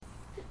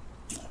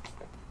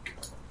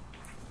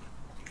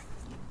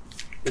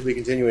We'll be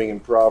continuing in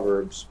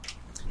Proverbs.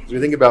 As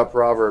we think about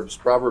Proverbs,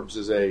 Proverbs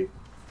is a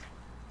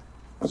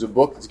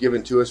book that's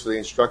given to us for the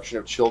instruction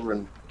of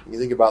children. You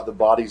think about the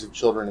bodies of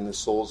children and the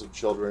souls of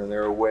children, and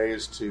there are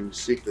ways to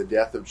seek the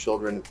death of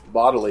children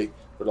bodily,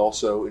 but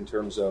also in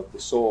terms of the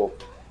soul.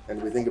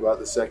 And we think about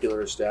the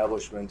secular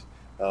establishment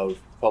of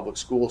the public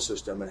school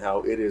system and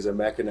how it is a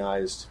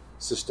mechanized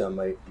system,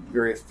 a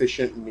very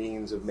efficient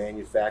means of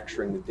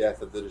manufacturing the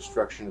death of the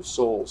destruction of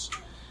souls.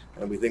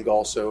 And we think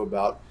also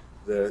about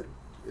the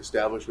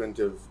establishment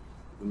of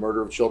the murder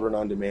of children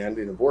on demand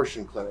in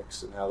abortion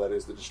clinics and how that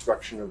is the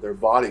destruction of their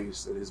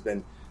bodies that has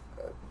been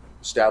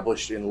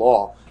established in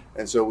law.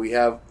 And so we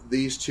have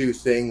these two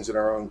things in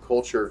our own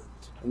culture.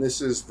 And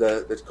this is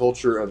the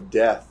culture of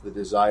death, the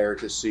desire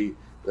to see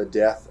the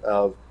death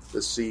of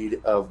the seed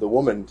of the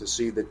woman, to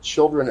see the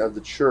children of the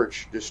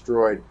church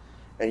destroyed.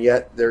 And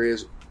yet there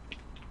is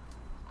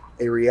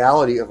a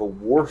reality of a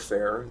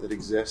warfare that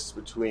exists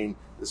between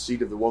the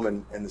seed of the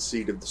woman and the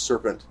seed of the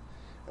serpent.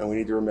 And we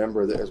need to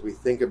remember that as we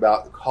think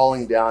about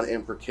calling down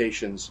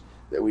imprecations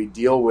that we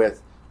deal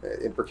with,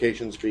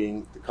 imprecations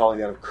being the calling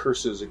down of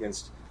curses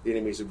against the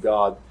enemies of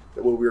God,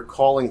 that what we're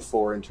calling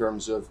for in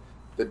terms of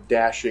the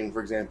dashing, for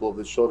example, of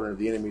the children of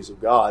the enemies of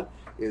God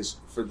is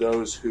for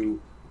those who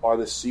are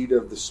the seed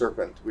of the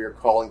serpent. We are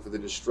calling for the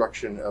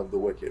destruction of the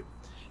wicked.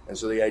 And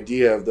so the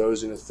idea of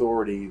those in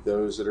authority,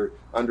 those that are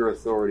under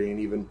authority, and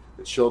even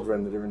the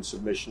children that are in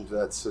submission to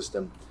that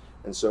system.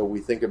 And so we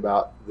think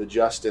about the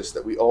justice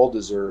that we all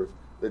deserve,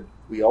 that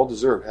we all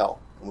deserve hell,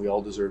 and we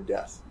all deserve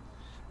death.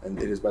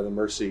 And it is by the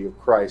mercy of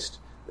Christ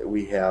that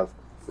we have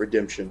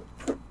redemption.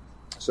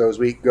 So as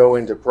we go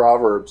into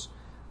Proverbs,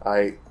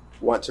 I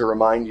want to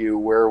remind you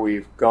where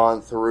we've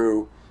gone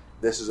through.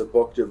 This is a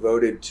book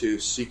devoted to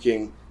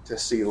seeking to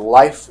see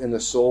life in the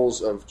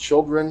souls of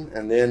children,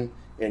 and then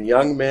in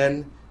young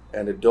men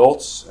and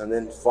adults, and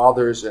then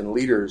fathers and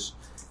leaders.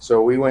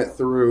 So we went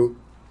through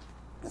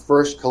the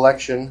first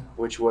collection,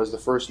 which was the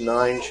first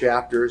 9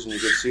 chapters, and you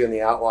can see in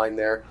the outline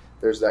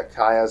there's that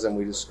chiasm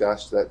we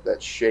discussed,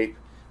 that shape,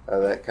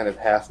 that kind of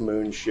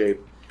half-moon shape.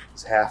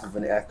 It's half of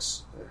an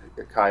X,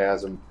 a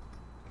chiasm.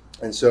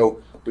 And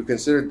so we've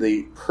considered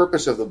the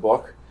purpose of the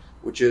book,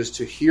 which is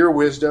to hear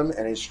wisdom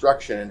and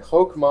instruction. And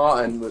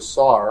Chokmah and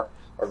Musar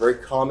are very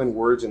common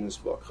words in this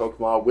book.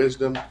 Chokmah,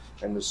 wisdom,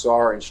 and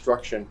Musar,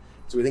 instruction.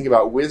 So we think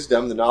about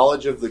wisdom, the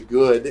knowledge of the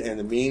good and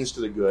the means to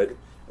the good.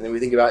 And then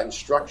we think about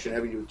instruction,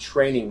 having to do with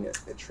training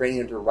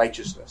into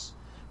righteousness.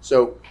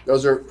 So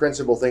those are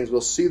principal things. We'll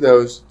see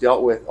those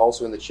dealt with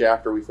also in the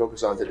chapter we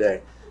focus on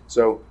today.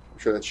 So I'm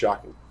sure that's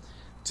shocking.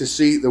 To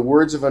see the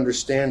words of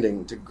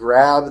understanding, to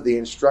grab the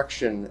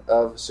instruction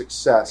of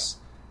success,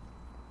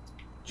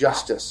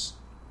 justice,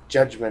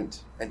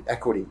 judgment, and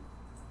equity.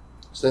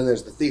 So then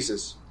there's the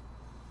thesis.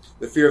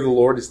 The fear of the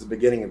Lord is the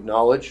beginning of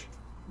knowledge,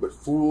 but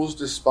fools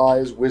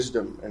despise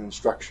wisdom and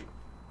instruction.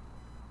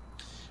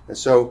 And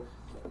so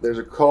there's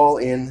a call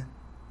in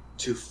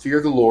to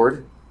fear the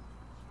Lord,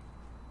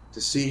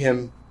 to see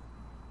him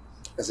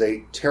as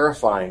a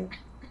terrifying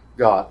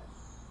God,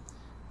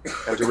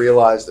 and to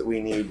realize that we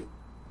need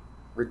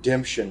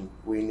redemption,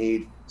 we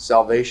need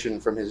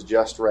salvation from his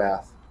just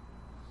wrath.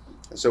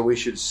 And so we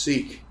should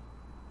seek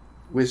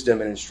wisdom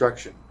and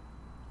instruction,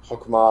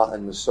 Chokmah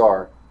and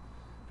Musar.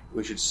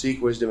 We should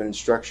seek wisdom and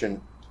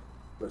instruction,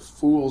 but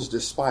fools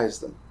despise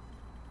them.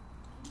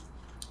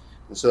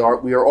 And so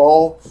we are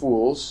all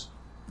fools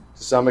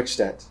to some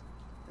extent,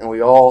 and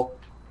we all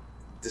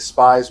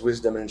despise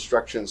wisdom and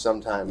instruction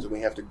sometimes, and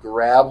we have to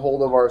grab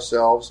hold of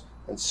ourselves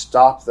and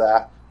stop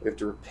that. We have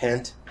to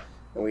repent,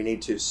 and we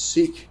need to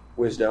seek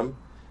wisdom,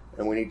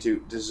 and we need to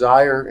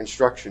desire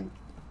instruction.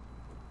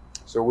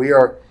 So we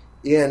are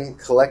in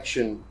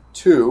collection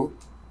 2,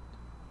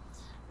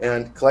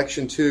 and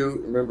collection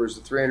 2, remember, is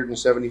the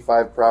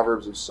 375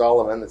 Proverbs of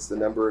Solomon. That's the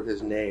number of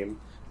his name.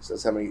 So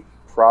that's how many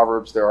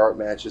Proverbs there are. It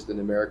matches the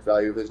numeric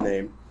value of his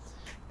name.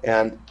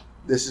 And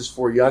this is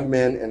for young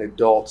men and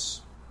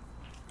adults.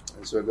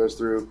 And so it goes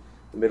through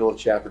the middle of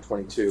chapter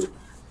 22.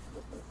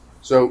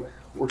 So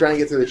we're trying to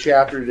get through the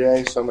chapter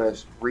today, so I'm going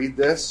to read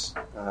this.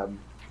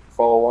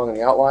 Follow along in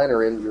the outline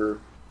or in your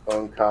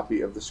own copy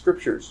of the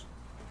Scriptures.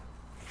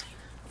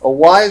 A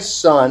wise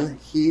son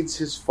heeds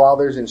his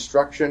father's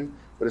instruction,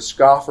 but a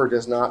scoffer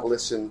does not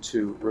listen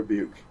to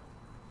rebuke.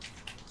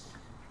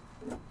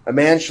 A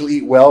man shall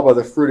eat well by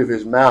the fruit of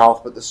his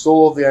mouth, but the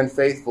soul of the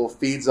unfaithful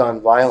feeds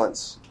on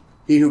violence.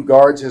 He who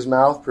guards his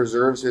mouth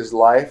preserves his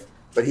life,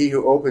 but he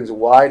who opens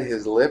wide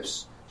his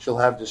lips shall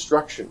have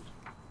destruction.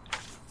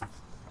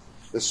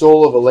 The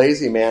soul of a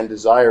lazy man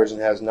desires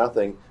and has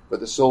nothing,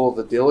 but the soul of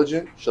the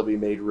diligent shall be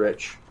made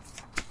rich.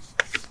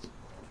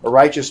 A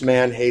righteous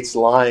man hates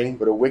lying,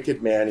 but a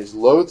wicked man is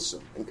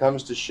loathsome and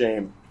comes to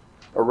shame.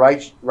 A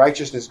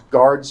righteousness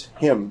guards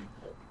him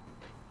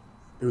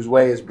whose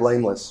way is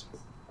blameless,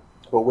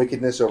 but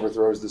wickedness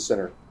overthrows the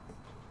sinner.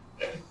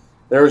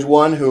 There is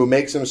one who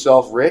makes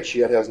himself rich,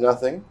 yet has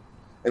nothing,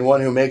 and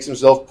one who makes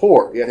himself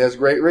poor, yet has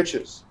great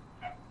riches.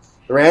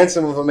 The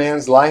ransom of a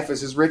man's life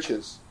is his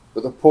riches,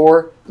 but the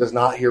poor does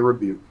not hear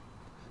rebuke.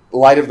 The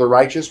light of the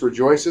righteous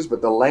rejoices,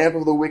 but the lamp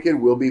of the wicked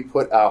will be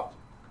put out.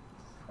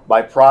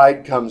 By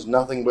pride comes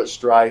nothing but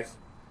strife,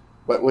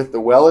 but with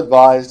the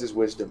well-advised is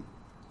wisdom.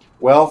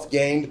 Wealth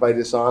gained by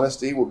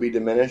dishonesty will be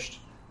diminished,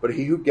 but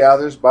he who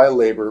gathers by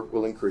labor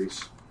will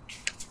increase.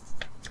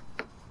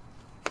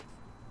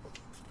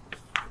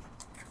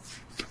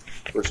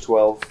 Verse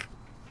 12.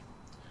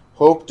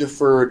 Hope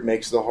deferred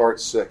makes the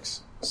heart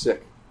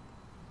sick.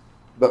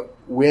 But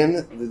when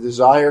the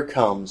desire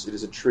comes, it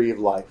is a tree of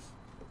life.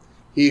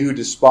 He who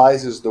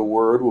despises the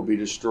word will be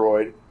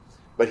destroyed,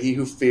 but he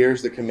who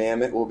fears the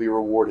commandment will be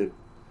rewarded.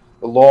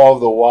 The law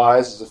of the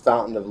wise is a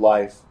fountain of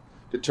life,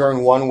 to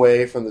turn one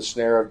away from the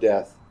snare of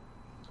death,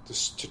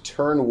 to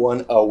turn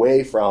one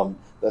away from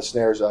the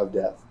snares of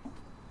death.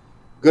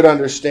 Good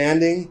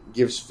understanding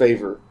gives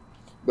favor,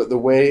 but the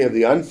way of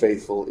the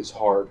unfaithful is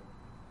hard.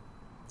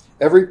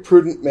 Every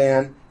prudent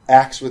man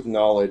acts with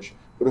knowledge,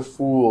 but a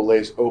fool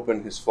lays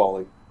open his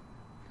folly.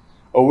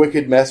 A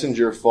wicked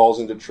messenger falls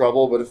into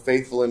trouble, but a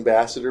faithful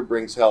ambassador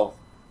brings health.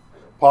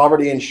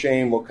 Poverty and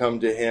shame will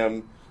come to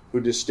him who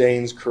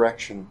disdains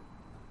correction,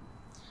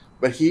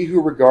 but he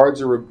who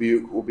regards a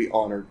rebuke will be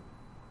honored.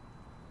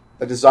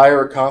 A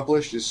desire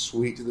accomplished is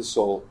sweet to the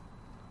soul,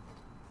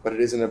 but it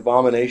is an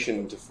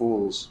abomination to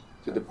fools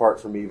to depart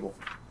from evil.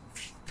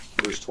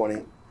 Verse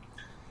 20.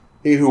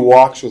 He who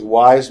walks with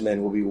wise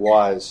men will be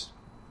wise.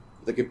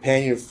 The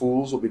companion of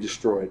fools will be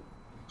destroyed.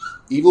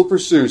 Evil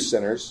pursues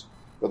sinners,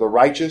 but to the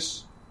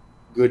righteous,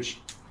 good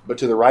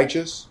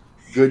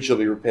shall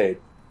be repaid.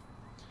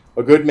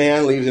 A good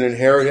man leaves an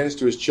inheritance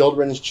to his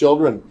children's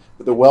children,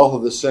 but the wealth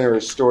of the sinner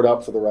is stored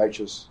up for the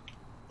righteous.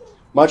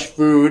 Much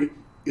food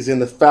is in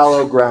the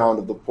fallow ground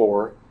of the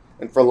poor,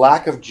 and for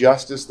lack of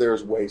justice there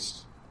is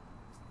waste.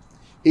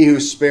 He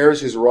who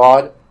spares his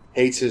rod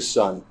hates his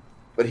son,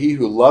 but he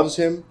who loves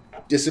him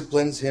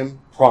disciplines him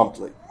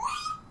promptly.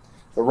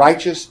 The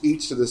righteous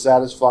eats to the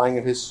satisfying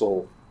of his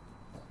soul,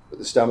 but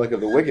the stomach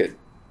of the wicked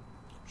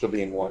shall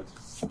be in want.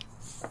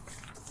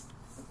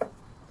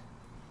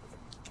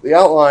 The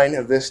outline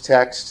of this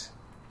text,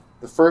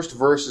 the first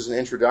verse is an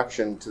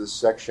introduction to this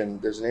section.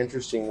 There's an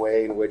interesting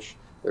way in which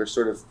there's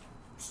sort of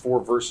 4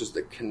 verses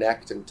that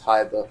connect and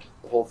tie the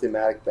whole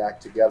thematic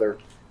back together.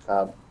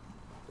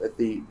 At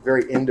the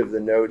very end of the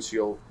notes,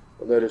 you'll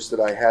notice that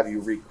I have you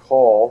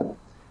recall,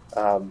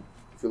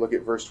 if you look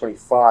at verse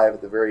 25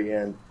 at the very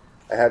end,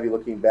 I have you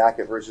looking back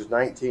at verses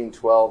 19,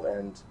 12,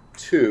 and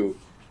 2.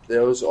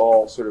 Those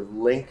all sort of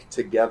link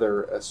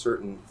together a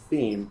certain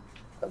theme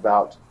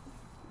about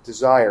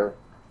desire.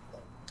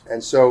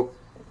 And so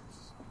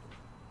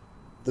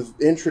the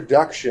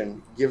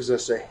introduction gives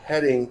us a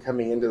heading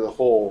coming into the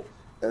whole,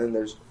 and then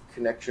there's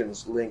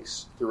connections,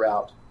 links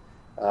throughout.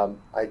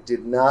 I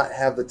did not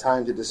have the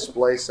time to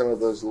display some of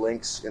those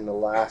links in the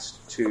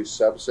last 2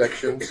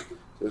 subsections.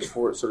 There's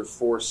 4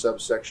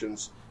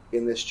 subsections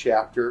in this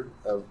chapter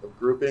of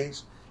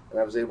groupings, and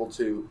I was able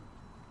to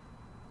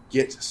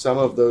get some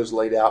of those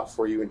laid out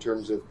for you in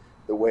terms of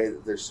the way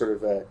that there's sort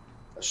of a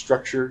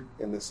structure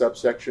in the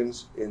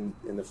subsections in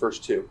the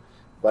first 2.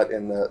 But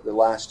in the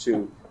last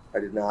 2, I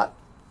did not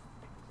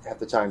have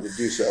the time to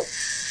do so.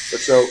 But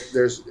so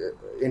there's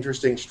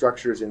interesting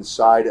structures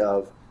inside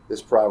of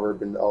this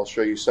proverb, and I'll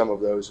show you some of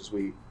those as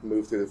we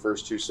move through the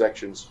first 2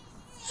 sections.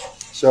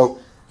 So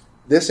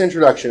this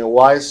introduction, a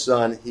wise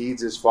son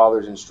heeds his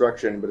father's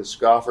instruction, but a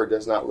scoffer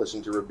does not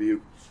listen to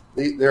rebuke.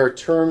 There are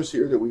terms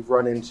here that we've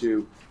run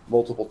into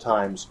multiple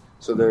times.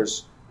 So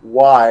there's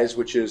wise,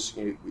 which is,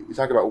 we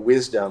talk about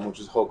wisdom, which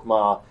is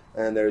chokmah,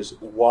 and there's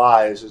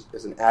wise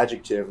as an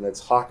adjective, and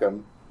that's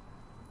hakam.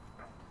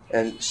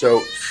 And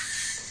so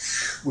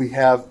we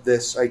have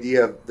this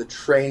idea of the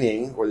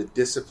training or the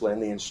discipline,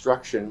 the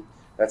instruction.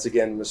 That's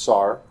again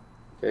masar.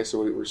 Okay,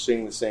 so we're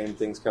seeing the same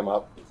things come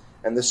up.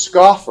 And the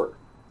scoffer.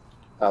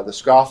 The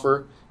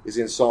scoffer is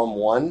in Psalm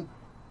 1.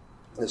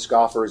 The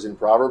scoffer is in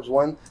Proverbs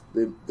 1.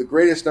 The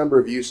greatest number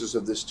of uses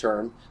of this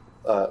term,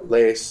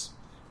 leis,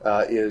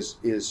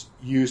 is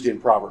used in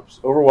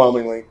Proverbs.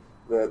 Overwhelmingly,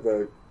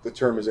 the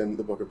term is in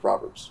the book of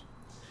Proverbs.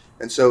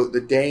 And so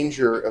the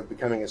danger of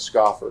becoming a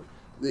scoffer.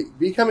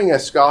 Becoming a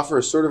scoffer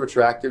is sort of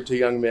attractive to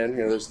young men.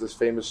 There's this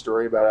famous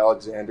story about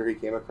Alexander. He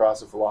came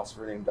across a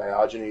philosopher named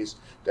Diogenes.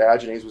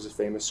 Diogenes was a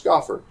famous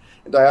scoffer.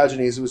 And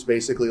Diogenes was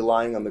basically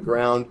lying on the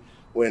ground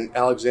when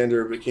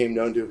Alexander became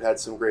known to have had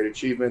some great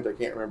achievement. I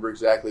can't remember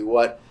exactly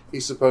what.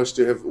 He's supposed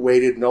to have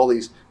waited, and all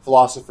these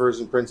philosophers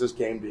and princes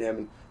came to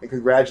him and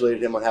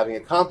congratulated him on having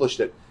accomplished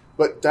it.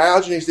 But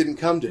Diogenes didn't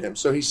come to him.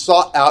 So he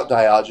sought out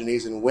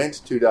Diogenes and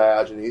went to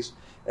Diogenes.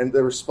 And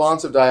the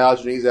response of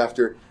Diogenes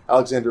after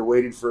Alexander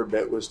waited for a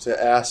bit was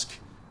to ask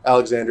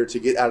Alexander to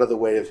get out of the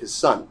way of his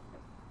son.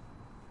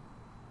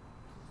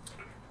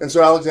 And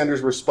so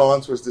Alexander's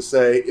response was to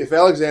say, if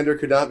Alexander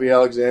could not be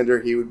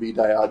Alexander, he would be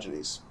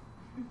Diogenes.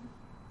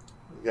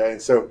 Okay,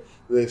 and so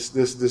this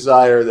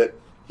desire that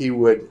he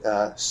would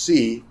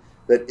see,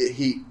 that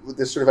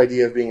this sort of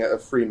idea of being a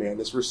free man,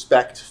 this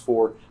respect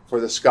for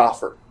the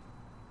scoffer.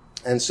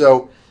 And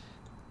so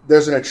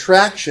there's an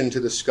attraction to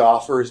the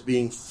scoffer as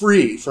being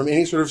free from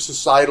any sort of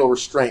societal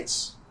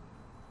restraints.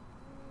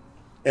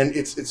 And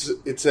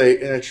it's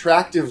an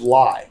attractive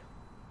lie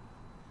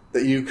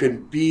that you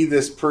could be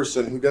this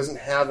person who doesn't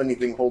have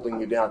anything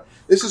holding you down.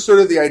 This is sort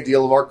of the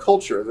ideal of our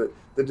culture,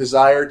 the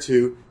desire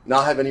to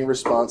not have any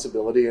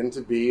responsibility and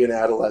to be an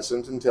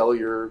adolescent until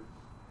you're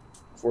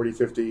 40,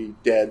 50,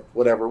 dead,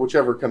 whatever,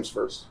 whichever comes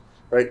first,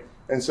 right?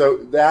 And so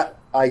that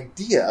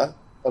idea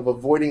of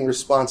avoiding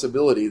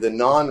responsibility, the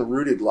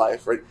non-rooted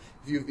life, right?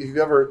 If you've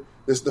ever,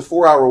 the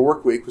 4-hour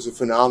work week was a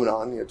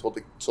phenomenon. Sold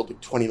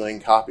like 20 million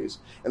copies.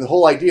 And the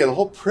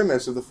whole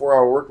premise of the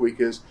 4-hour work week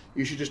is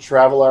you should just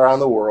travel around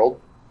the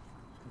world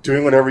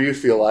doing whatever you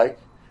feel like,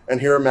 and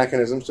here are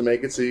mechanisms to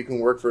make it so you can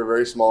work for a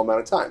very small amount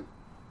of time,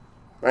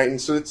 right? And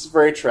so it's a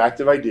very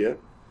attractive idea.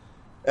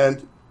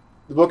 And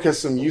the book has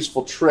some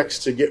useful tricks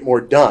to get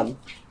more done.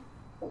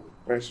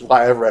 Which is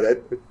why I've read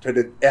it. Try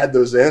to add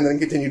those in and then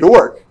continue to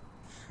work.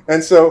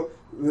 And so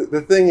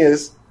the thing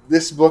is,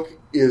 this book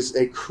is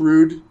a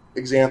crude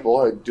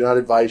example. I do not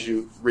advise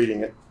you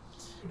reading it.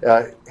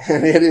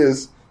 And it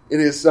is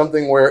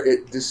something where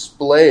it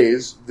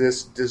displays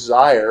this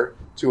desire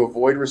to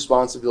avoid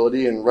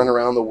responsibility and run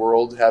around the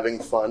world having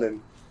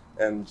fun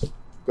and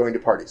going to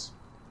parties.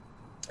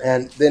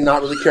 And then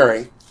not really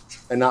caring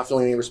and not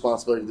feeling any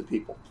responsibility to the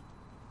people.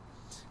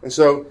 And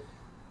so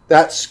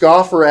that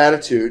scoffer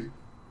attitude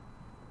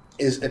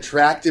is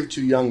attractive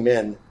to young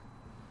men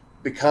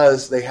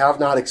because they have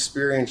not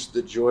experienced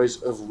the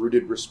joys of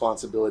rooted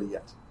responsibility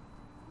yet.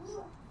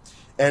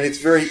 And it's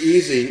very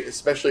easy,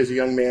 especially as a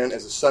young man,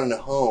 as a son in a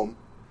home,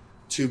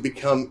 to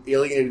become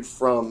alienated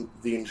from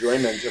the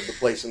enjoyment of the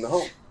place in the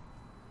home,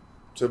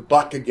 to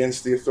buck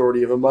against the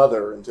authority of a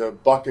mother, and to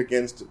buck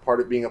against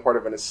being a part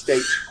of an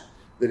estate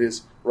that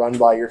is run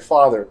by your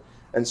father.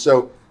 And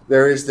so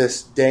there is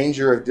this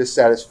danger of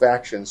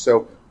dissatisfaction.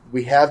 So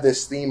we have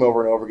this theme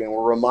over and over again.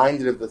 We're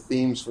reminded of the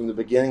themes from the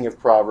beginning of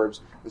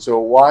Proverbs. And so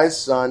a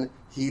wise son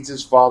heeds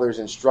his father's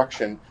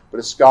instruction, but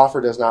a scoffer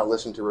does not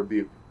listen to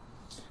rebuke.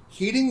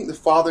 Heeding the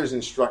father's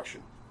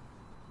instruction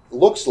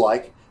looks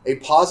like a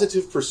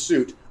positive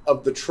pursuit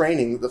of the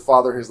training that the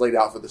father has laid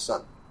out for the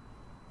son.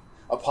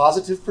 A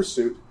positive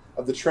pursuit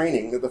of the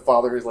training that the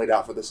father has laid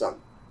out for the son.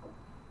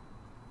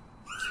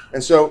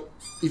 And so,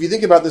 if you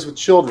think about this with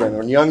children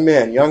or young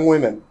men, young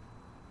women,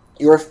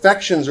 your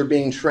affections are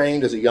being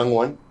trained as a young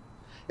one,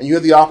 and you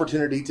have the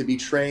opportunity to be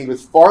trained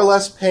with far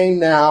less pain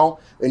now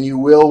than you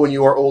will when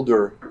you are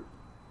older.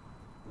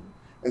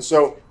 And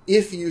so,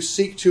 if you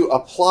seek to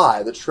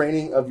apply the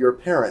training of your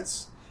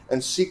parents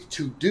and seek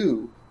to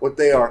do what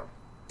they are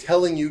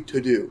telling you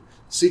to do,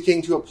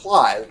 seeking to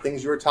apply the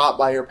things you were taught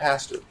by your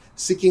pastor,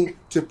 seeking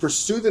to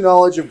pursue the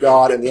knowledge of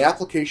God and the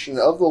application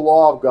of the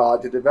law of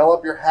God to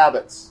develop your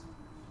habits,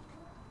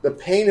 the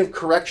pain of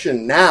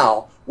correction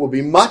now will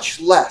be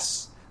much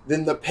less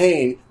than the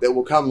pain that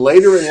will come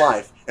later in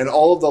life and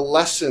all of the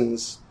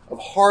lessons of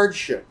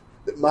hardship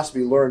that must be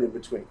learned in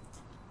between.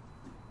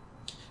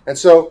 And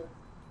so,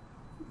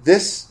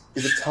 this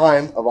is a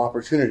time of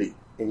opportunity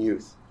in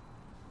youth.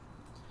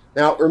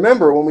 Now,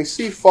 remember, when we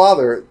see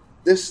father,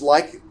 this,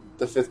 like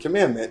the fifth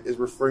commandment, is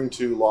referring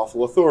to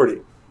lawful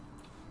authority.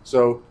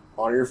 So,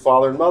 honor your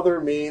father and mother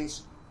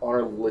means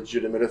honor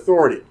legitimate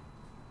authority.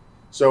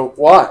 So,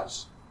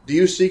 wives, do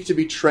you seek to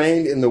be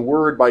trained in the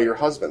word by your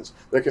husbands?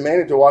 They're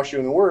commanded to wash you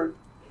in the word.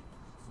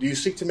 Do you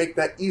seek to make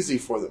that easy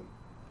for them?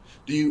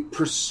 Do you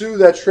pursue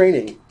that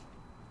training?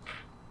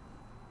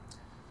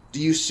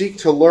 Do you seek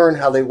to learn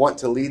how they want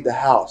to lead the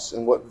house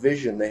and what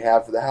vision they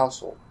have for the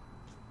household?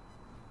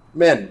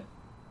 Men,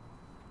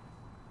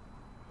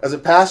 as a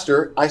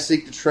pastor, I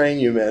seek to train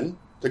you men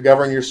to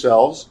govern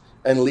yourselves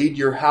and lead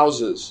your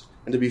houses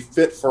and to be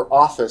fit for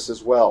office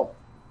as well.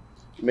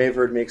 You may have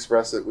heard me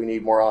express that we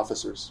need more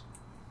officers.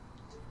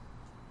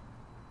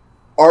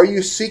 Are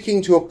you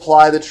seeking to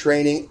apply the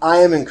training I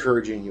am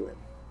encouraging you in?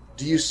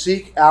 Do you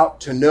seek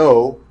out to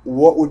know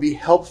what would be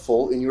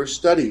helpful in your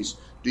studies?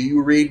 Do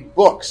you read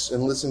books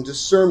and listen to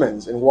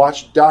sermons and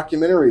watch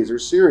documentaries or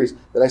series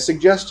that I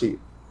suggest to you?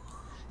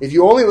 If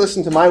you only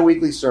listen to my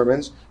weekly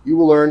sermons, you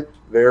will learn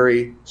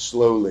very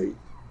slowly.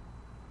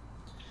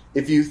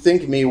 If you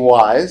think me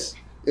wise,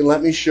 then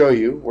let me show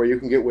you where you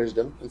can get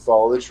wisdom and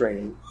follow the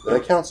training that I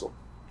counsel.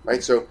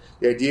 Right? So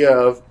the idea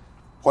of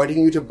pointing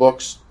you to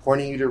books,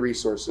 pointing you to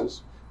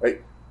resources,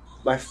 right?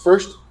 My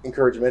first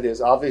encouragement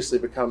is obviously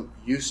become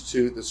used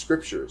to the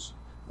scriptures,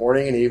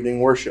 morning and evening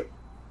worship,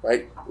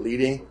 right?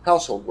 Leading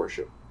household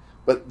worship.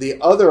 But the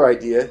other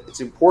idea,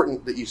 it's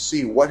important that you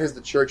see what has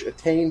the church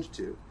attained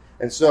to.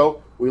 And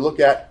so we look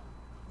at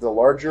the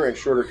larger and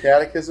shorter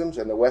catechisms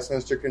and the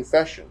Westminster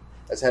Confession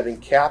as having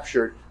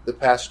captured the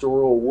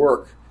pastoral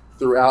work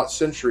throughout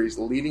centuries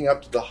leading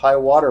up to the high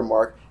water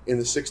mark in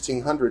the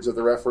 1600s of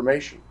the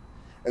Reformation.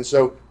 And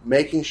so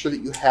making sure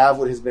that you have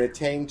what has been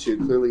attained to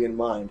clearly in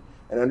mind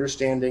and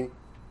understanding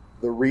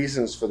the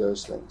reasons for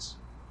those things.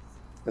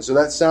 And so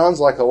that sounds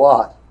like a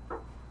lot.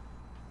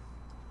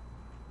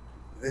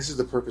 This is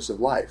the purpose of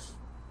life.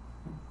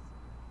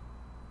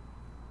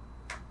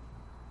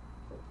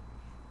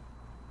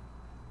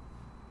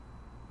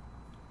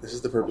 This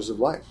is the purpose of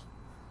life.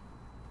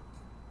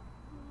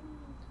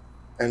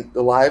 And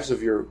the lives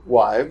of your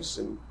wives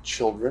and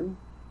children,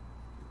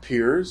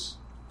 peers,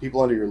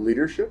 people under your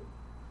leadership,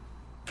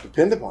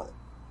 depend upon it.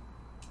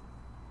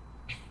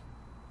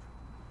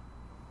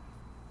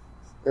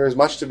 There is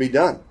much to be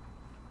done.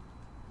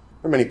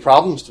 There are many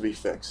problems to be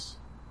fixed.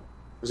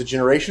 There's a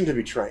generation to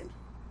be trained.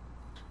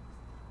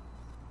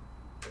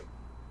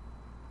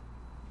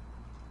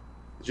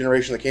 The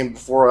generation that came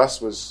before us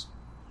was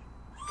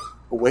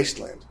a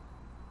wasteland.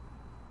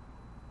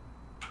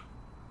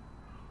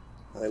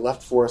 And they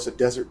left for us a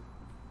desert.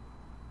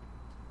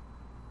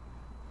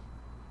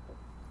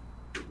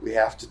 We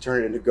have to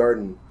turn it into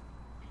garden,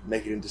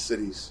 make it into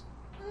cities.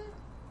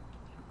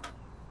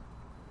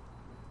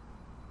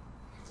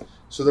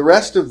 So the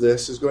rest of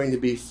this is going to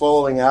be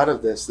following out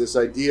of this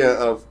idea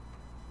of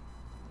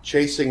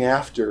chasing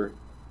after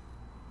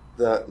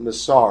the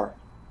Masar,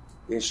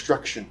 the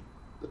instruction,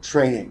 the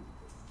training.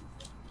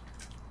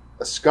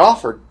 A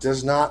scoffer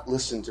does not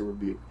listen to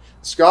rebuke.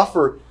 A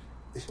scoffer,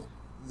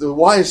 the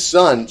wise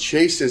son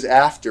chases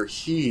after,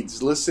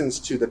 heeds, listens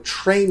to the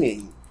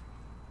training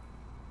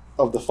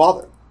of the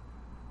father.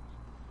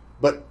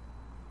 But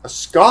a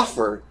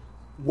scoffer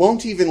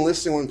won't even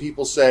listen when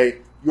people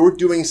say, "You're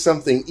doing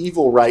something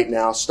evil right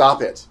now,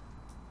 stop it."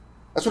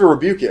 That's what a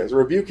rebuke is. A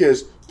rebuke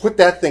is, put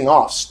that thing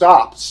off,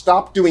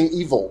 stop doing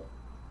evil.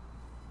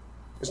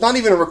 It's not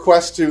even a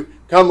request to,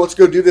 come, let's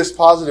go do this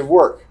positive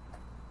work.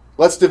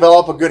 Let's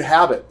develop a good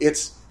habit.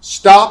 It's,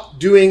 stop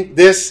doing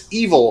this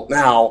evil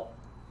now.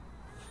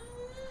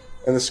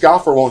 And the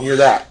scoffer won't hear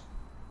that.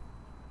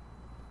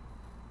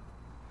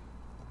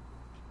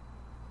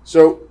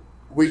 So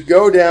we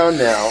go down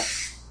now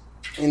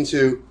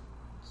into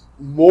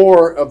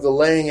more of the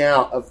laying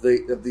out of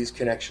these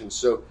connections.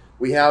 So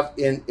we have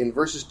in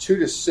verses 2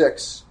 to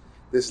 6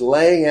 this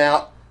laying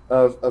out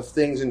of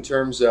things in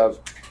terms of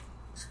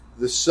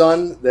the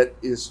son that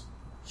is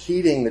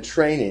heeding the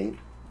training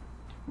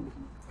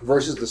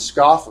versus the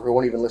scoffer who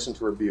won't even listen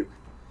to rebuke.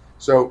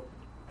 So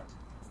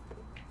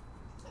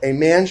a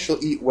man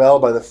shall eat well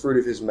by the fruit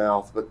of his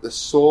mouth, but the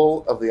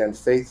soul of the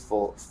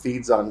unfaithful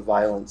feeds on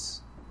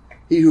violence.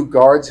 He who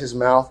guards his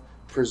mouth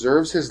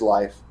preserves his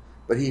life,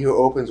 but he who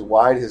opens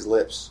wide his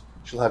lips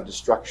shall have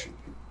destruction.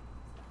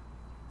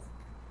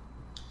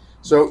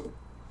 So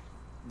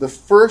the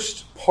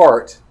first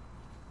part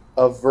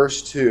of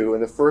verse 2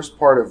 and the first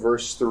part of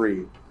verse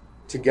 3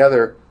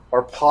 together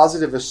are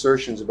positive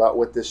assertions about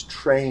what this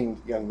trained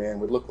young man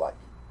would look like.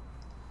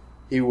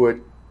 He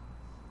would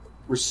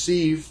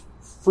receive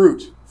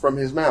fruit from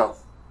his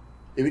mouth.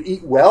 He would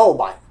eat well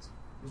by it.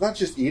 He's not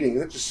just eating,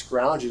 he's not just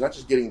scrounging, he's not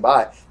just getting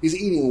by. He's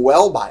eating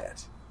well by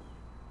it.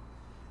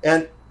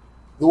 And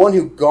the one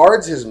who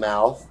guards his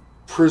mouth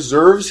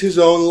preserves his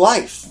own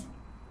life.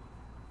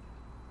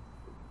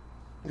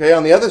 Okay,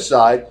 on the other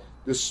side,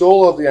 the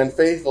soul of the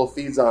unfaithful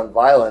feeds on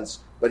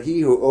violence, but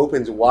he who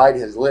opens wide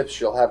his lips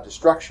shall have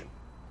destruction.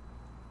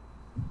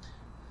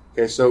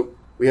 Okay, so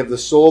we have the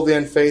soul of the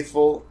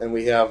unfaithful and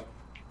we have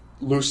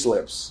loose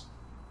lips.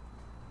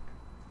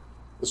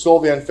 The soul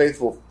of the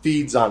unfaithful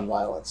feeds on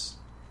violence.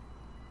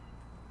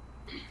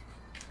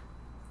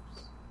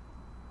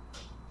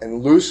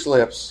 And loose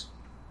lips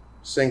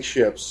sink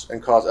ships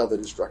and cause other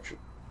destruction.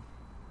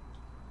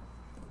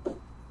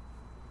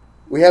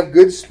 We have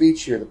good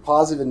speech here, the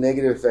positive and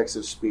negative effects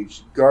of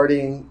speech,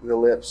 guarding the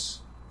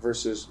lips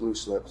versus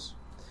loose lips.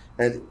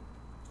 And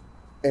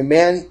a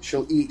man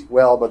shall eat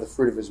well by the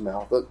fruit of his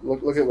mouth.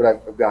 Look at what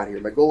I've got here.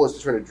 My goal is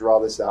to try to draw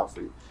this out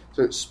for you.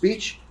 So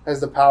speech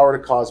has the power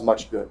to cause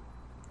much good.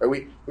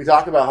 Right? We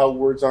talk about how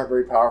words aren't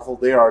very powerful.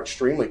 They are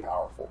extremely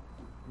powerful.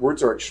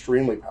 Words are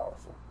extremely powerful.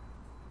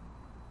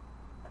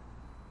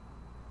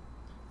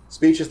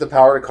 Speech has the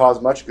power to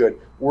cause much good.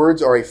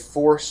 Words are a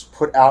force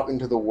put out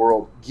into the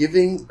world.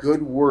 Giving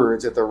good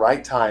words at the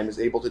right time is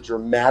able to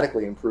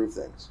dramatically improve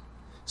things.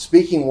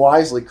 Speaking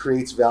wisely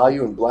creates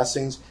value and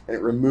blessings, and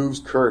it removes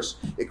curse.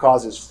 It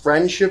causes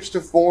friendships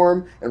to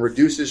form and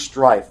reduces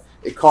strife.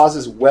 It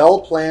causes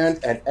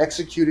well-planned and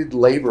executed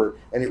labor,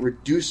 and it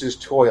reduces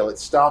toil. It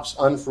stops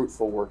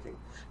unfruitful working.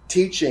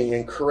 Teaching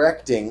and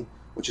correcting,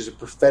 which is a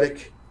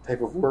prophetic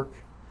type of work.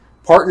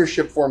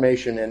 Partnership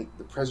formation and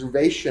the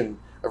preservation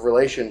of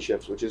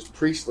relationships, which is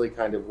priestly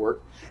kind of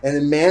work. And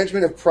the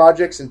management of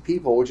projects and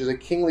people, which is a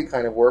kingly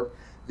kind of work.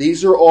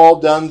 These are all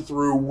done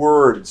through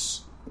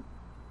words.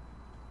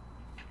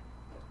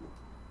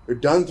 They're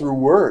done through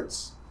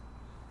words.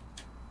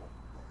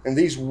 And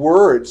these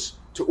words,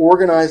 to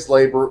organize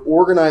labor,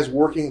 organize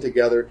working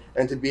together,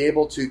 and to be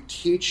able to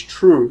teach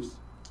truth,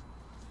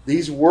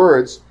 these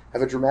words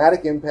have a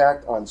dramatic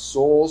impact on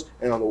souls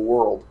and on the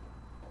world.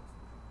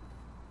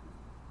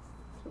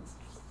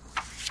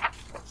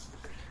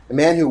 A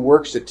man who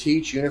works to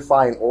teach,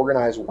 unify, and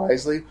organize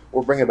wisely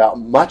will bring about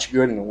much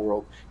good in the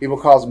world. He will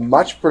cause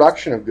much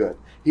production of good.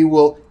 He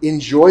will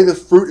enjoy the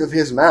fruit of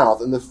his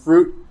mouth, and the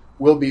fruit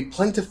will be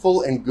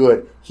plentiful and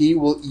good. He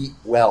will eat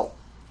well.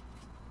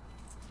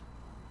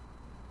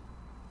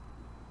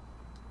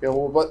 Okay,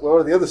 well, what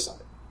are the other side?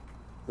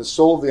 The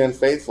soul of the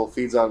unfaithful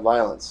feeds on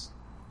violence.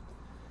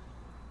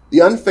 The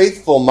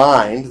unfaithful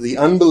mind, the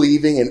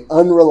unbelieving and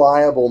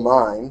unreliable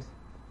mind,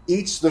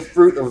 eats the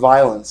fruit of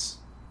violence.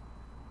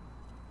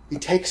 He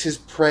takes his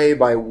prey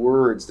by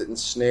words that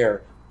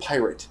ensnare,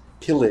 pirate,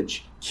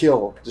 pillage,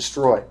 kill,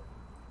 destroy.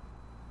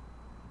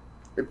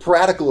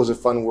 Piratical is a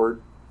fun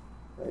word,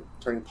 right?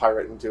 Turning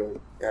pirate into an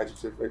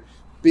adjective. Right?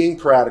 Being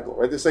piratical,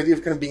 right? This idea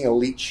of kind of being a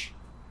leech,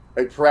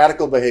 right?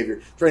 Piratical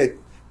behavior. Trying to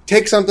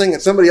take something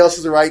that somebody else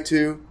has a right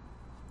to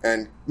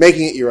and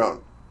making it your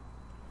own.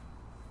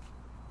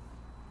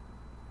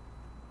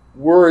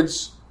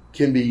 Words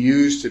can be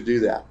used to do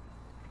that.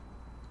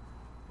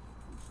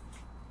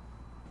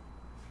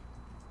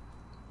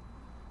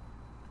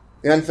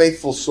 The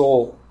unfaithful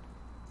soul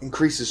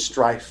increases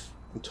strife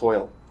and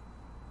toil.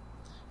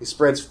 He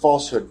spreads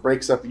falsehood,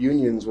 breaks up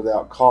unions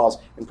without cause,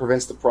 and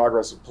prevents the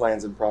progress of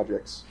plans and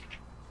projects.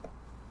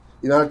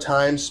 The amount of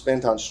time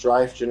spent on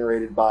strife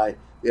generated by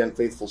the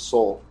unfaithful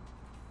soul,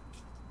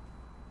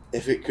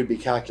 if it could be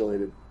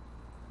calculated,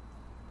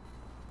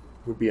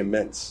 would be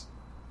immense.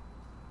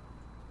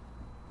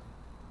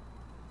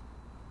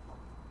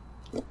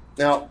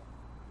 Now,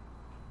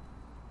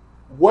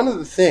 one of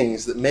the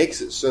things that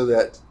makes it so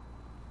that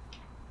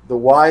the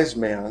wise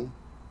man,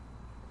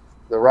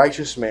 the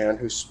righteous man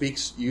who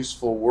speaks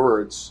useful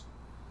words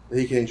that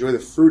he can enjoy the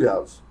fruit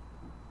of,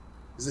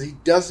 is that he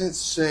doesn't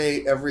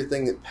say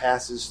everything that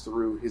passes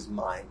through his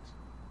mind.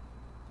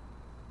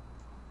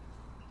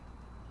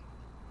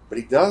 But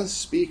he does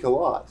speak a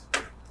lot,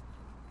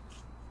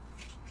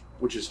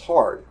 which is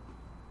hard,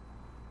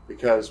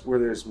 because where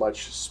there's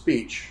much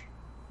speech,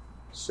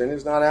 sin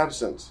is not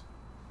absent.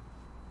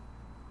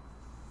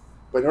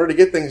 But in order to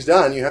get things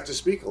done, you have to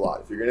speak a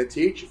lot. If you're going to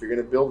teach, if you're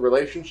going to build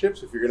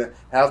relationships, if you're going to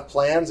have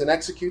plans and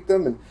execute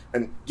them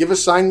and give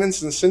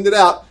assignments and send it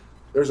out,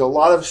 there's a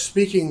lot of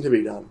speaking to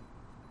be done.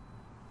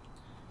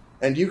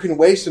 And you can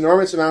waste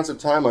enormous amounts of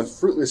time on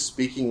fruitless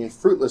speaking and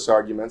fruitless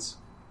arguments,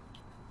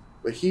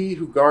 but he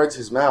who guards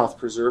his mouth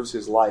preserves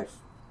his life.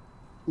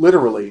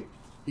 Literally,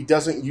 he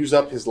doesn't use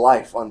up his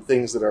life on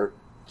things that are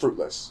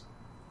fruitless.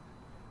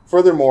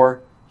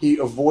 Furthermore, he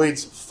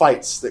avoids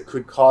fights that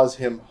could cause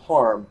him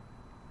harm.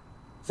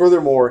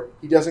 Furthermore,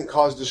 he doesn't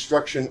cause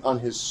destruction on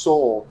his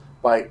soul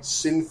by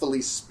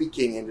sinfully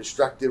speaking in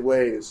destructive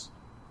ways.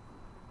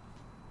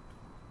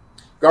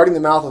 Guarding the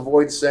mouth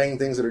avoids saying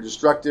things that are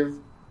destructive.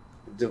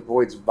 It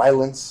avoids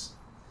violence.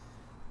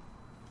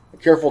 A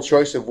careful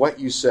choice of what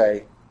you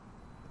say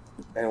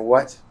and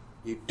what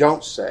you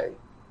don't say.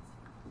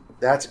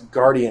 That's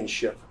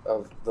guardianship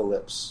of the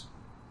lips.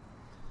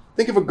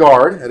 Think of a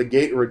guard at a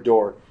gate or a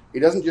door. He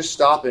doesn't just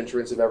stop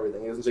entrance of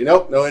everything. He doesn't say,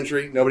 nope, no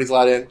entry, nobody's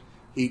allowed in.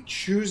 He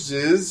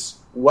chooses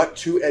what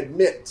to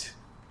admit.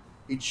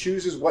 He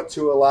chooses what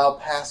to allow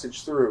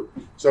passage through.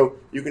 So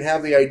you can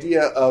have the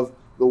idea of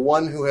the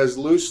one who has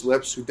loose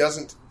lips, who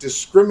doesn't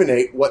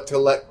discriminate what to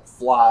let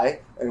fly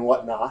and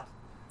what not.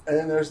 And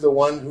then there's the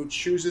one who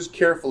chooses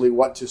carefully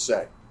what to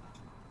say.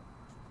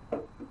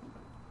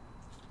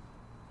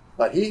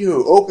 But he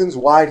who opens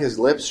wide his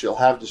lips shall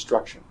have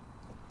destruction.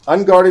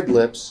 Unguarded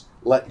lips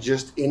let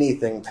just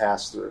anything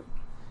pass through.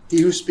 He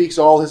who speaks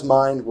all his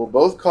mind will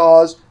both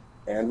cause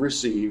and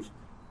receive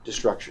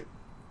destruction.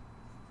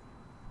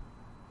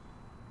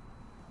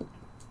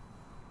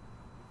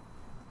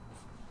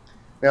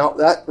 Now,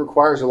 that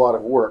requires a lot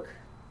of work.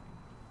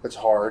 It's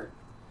hard.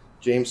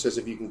 James says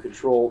if you can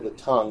control the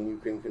tongue, you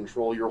can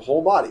control your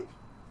whole body.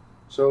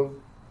 So,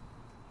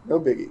 no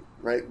biggie,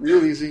 right?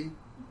 Real easy.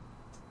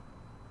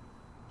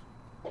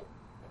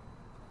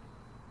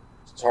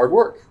 It's hard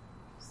work.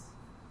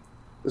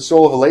 The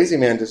soul of a lazy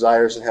man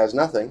desires and has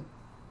nothing,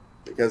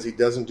 because he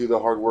doesn't do the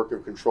hard work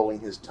of controlling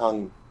his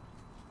tongue.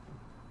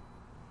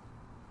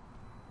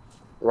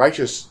 The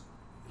righteous,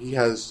 he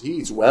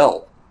eats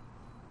well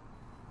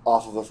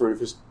off of the fruit of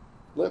his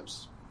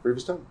lips, fruit of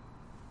his tongue.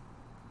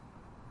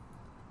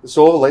 The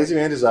soul of a lazy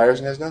man desires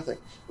and has nothing,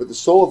 but the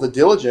soul of the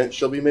diligent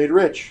shall be made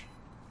rich.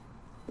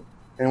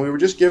 And we were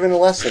just given a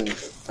lesson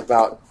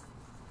about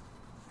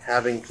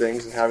having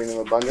things and having them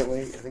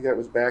abundantly. I think that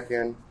was back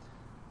in,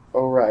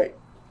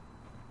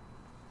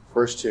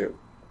 verse 2.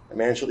 A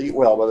man shall eat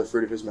well by the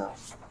fruit of his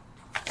mouth.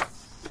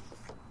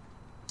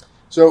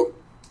 So,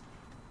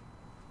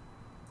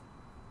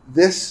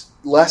 this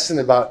lesson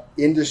about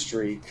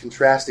industry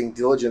contrasting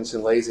diligence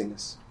and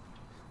laziness.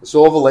 The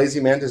soul of a lazy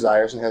man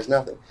desires and has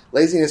nothing.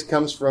 Laziness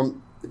comes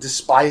from the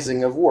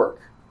despising of work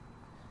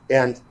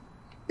and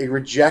a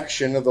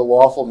rejection of the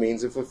lawful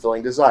means of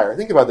fulfilling desire.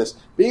 Think about this.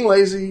 Being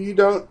lazy, you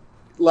don't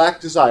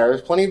lack desire.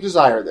 There's plenty of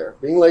desire there.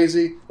 Being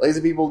lazy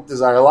people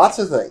desire lots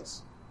of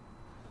things.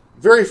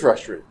 Very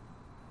frustrating.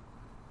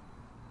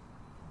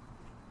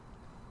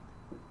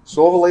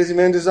 Soul of a lazy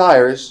man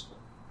desires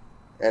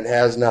and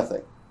has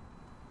nothing.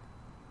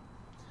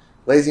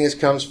 Laziness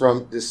comes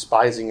from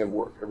despising of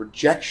work, a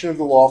rejection of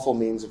the lawful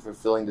means of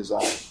fulfilling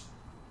desire.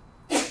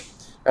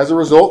 As a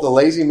result, the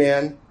lazy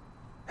man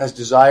has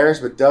desires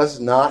but does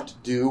not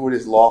do what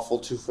is lawful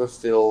to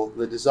fulfill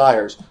the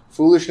desires.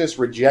 Foolishness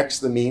rejects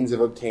the means of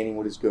obtaining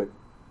what is good.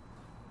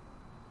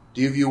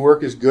 Do you view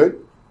work as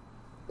good?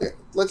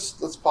 Let's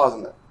pause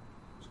on that.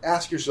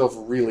 ask yourself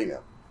really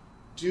now,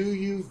 do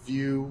you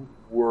view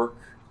work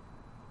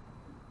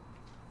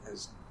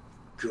as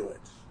good?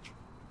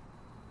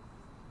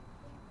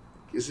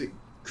 Is it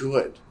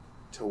good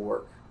to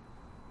work?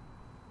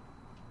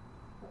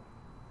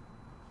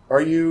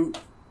 Are you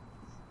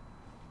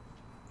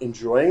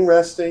enjoying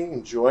resting,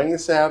 enjoying the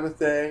Sabbath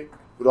day,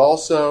 but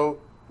also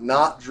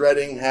not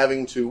dreading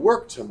having to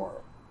work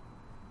tomorrow?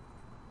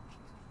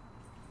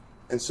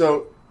 And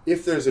so,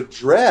 if there's a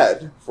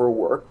dread for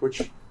work,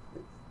 which I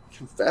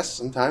confess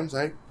sometimes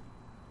I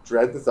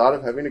dread the thought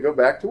of having to go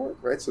back to work,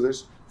 right? So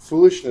there's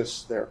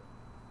foolishness there.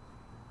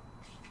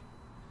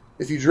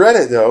 If you dread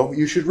it, though,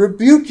 you should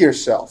rebuke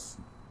yourself.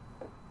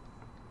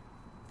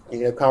 You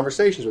can have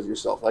conversations with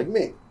yourself, like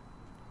me.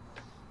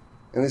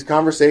 And these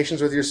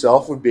conversations with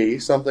yourself would be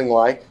something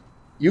like,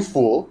 you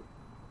fool,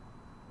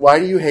 why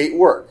do you hate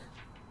work?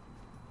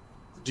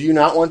 Do you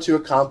not want to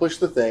accomplish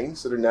the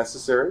things that are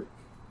necessary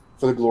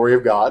for the glory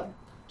of God?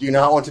 Do you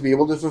not want to be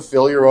able to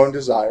fulfill your own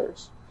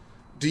desires?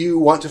 Do you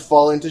want to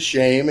fall into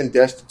shame and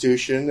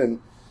destitution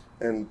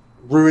and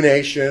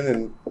ruination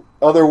and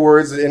other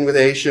words that end with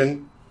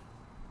ation?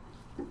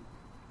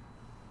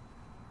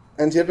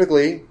 And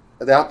typically,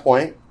 at that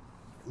point,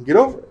 get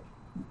over it.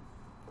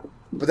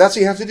 But that's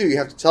what you have to do. You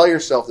have to tell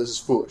yourself this is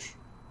foolish.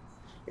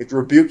 You have to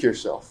rebuke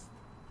yourself.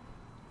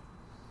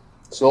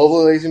 So the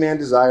lazy man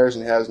desires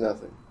and has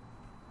nothing.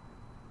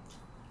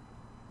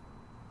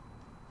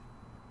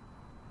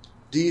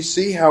 Do you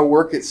see how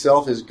work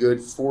itself is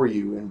good for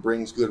you and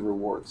brings good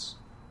rewards?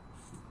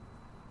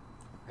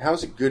 How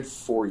is it good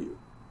for you?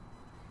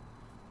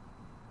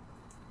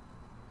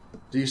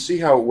 Do you see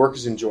how work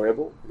is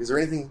enjoyable? Is there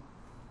anything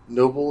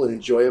noble and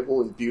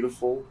enjoyable and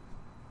beautiful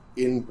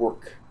in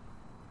work?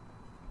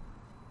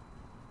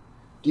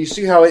 Do you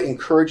see how it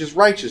encourages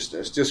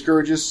righteousness,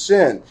 discourages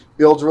sin,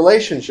 builds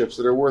relationships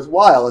that are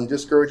worthwhile, and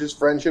discourages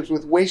friendships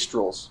with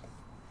wastrels,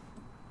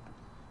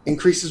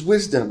 increases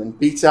wisdom, and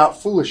beats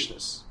out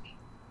foolishness?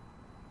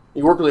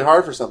 You work really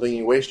hard for something and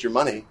you waste your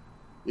money.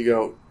 You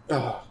go,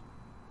 oh,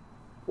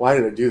 why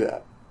did I do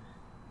that?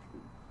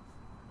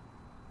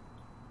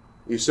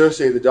 You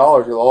associate the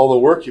dollars with all the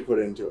work you put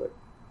into it.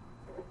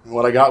 And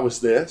what I got was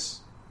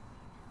this.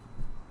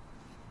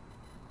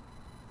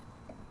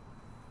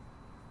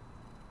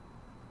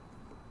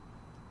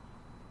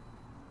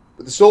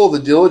 But the soul of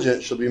the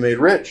diligent shall be made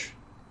rich.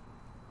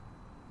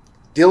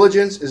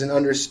 Diligence is an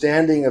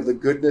understanding of the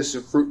goodness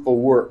of fruitful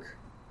work.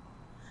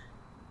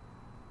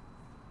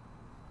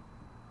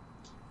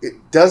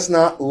 It does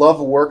not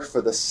love work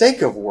for the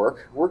sake of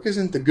work. Work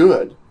isn't the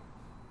good.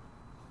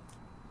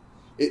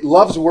 It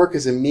loves work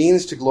as a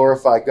means to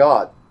glorify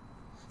God.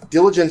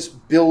 Diligence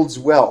builds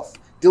wealth.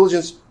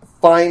 Diligence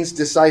finds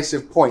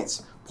decisive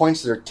points.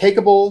 Points that are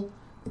takeable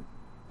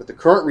with the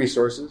current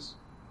resources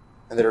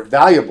and that are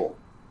valuable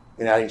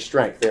in adding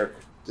strength. Their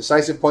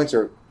decisive points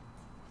are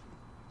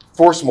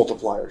force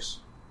multipliers.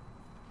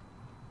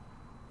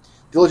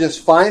 Diligence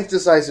finds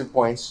decisive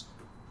points,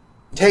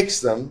 takes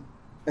them,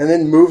 and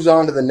then moves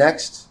on to the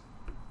next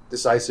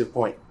decisive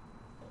point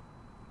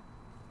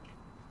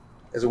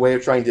as a way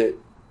of trying to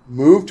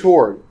move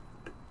toward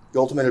the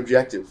ultimate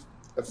objective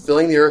of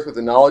filling the earth with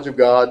the knowledge of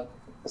God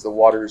as the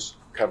waters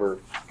cover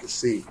the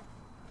sea.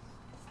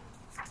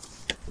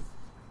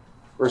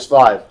 Verse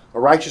 5, a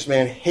righteous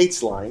man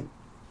hates lying,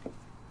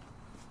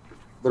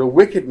 but a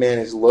wicked man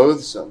is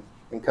loathsome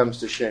and comes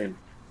to shame.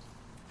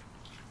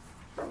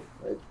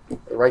 Right?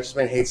 A righteous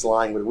man hates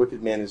lying, but a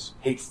wicked man is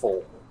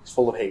hateful. He's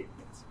full of hate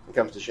and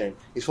comes to shame.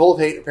 He's full of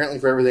hate apparently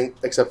for everything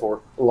except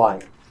for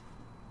lying.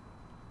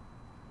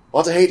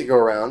 Lots of hate to go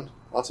around.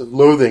 Lots of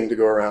loathing to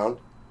go around.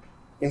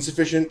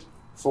 Insufficient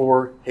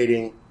for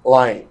hating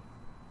lying.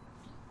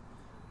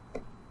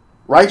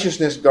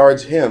 Righteousness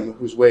guards him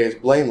whose way is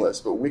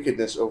blameless, but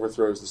wickedness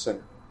overthrows the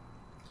sinner.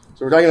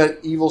 So we're talking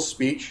about evil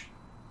speech.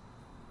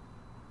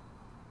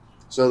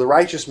 So the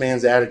righteous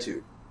man's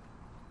attitude.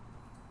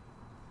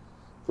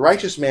 The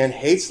righteous man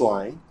hates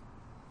lying,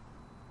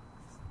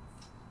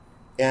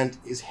 and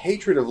his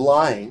hatred of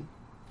lying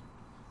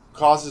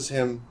causes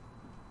him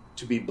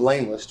to be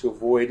blameless, to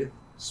avoid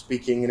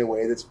speaking in a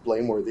way that's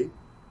blameworthy.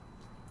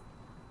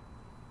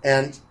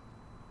 And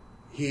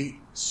he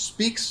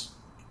speaks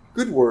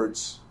good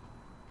words.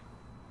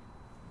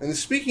 And the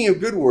speaking of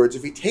good words,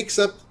 if he takes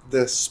up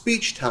the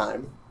speech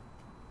time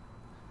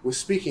with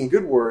speaking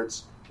good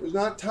words, there's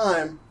not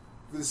time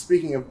for the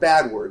speaking of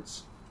bad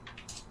words.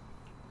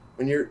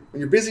 When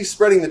you're busy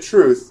spreading the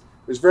truth,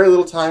 there's very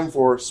little time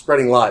for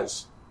spreading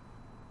lies.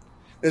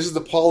 This is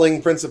the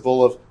Pauling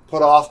principle of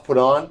put off, put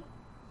on.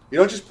 You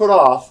don't just put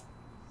off.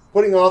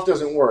 Putting off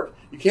doesn't work.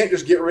 You can't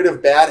just get rid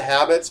of bad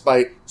habits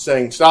by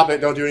saying, stop it,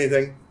 don't do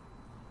anything.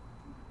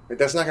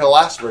 That's not going to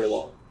last very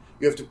long.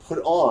 You have to put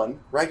on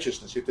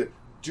righteousness. You have to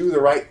do the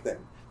right thing.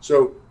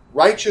 So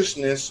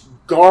righteousness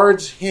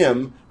guards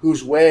him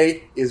whose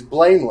way is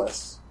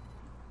blameless.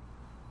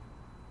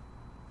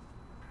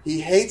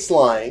 He hates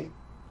lying,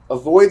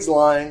 avoids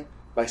lying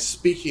by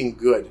speaking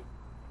good.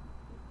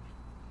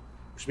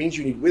 Which means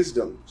you need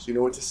wisdom, so you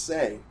know what to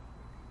say.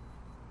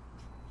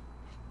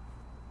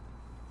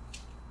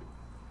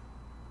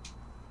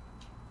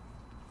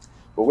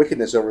 but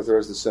wickedness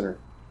overthrows the sinner.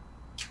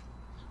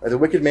 The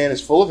wicked man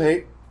is full of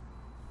hate,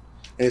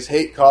 and his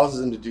hate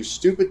causes him to do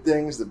stupid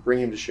things that bring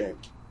him to shame.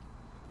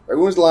 When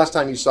was the last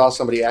time you saw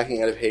somebody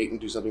acting out of hate and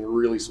do something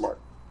really smart?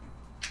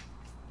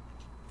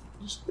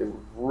 Just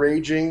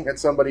raging at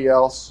somebody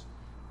else,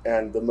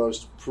 and the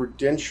most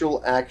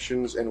prudential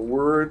actions and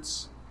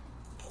words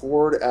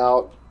poured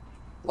out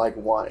like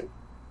wine.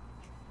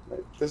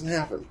 It doesn't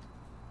happen.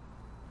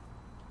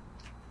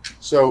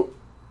 So,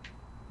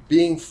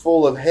 being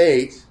full of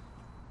hate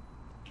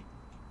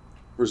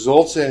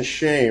results in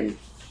shame.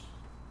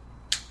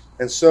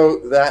 And so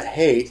that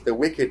hate, the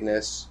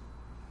wickedness,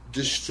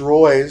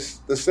 destroys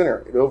the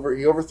sinner.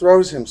 He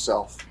overthrows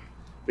himself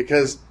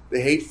because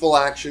the hateful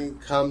action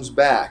comes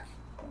back.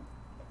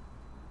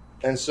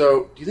 And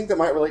so, do you think that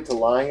might relate to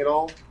lying at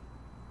all?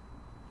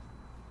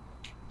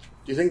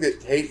 Do you think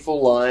that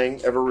hateful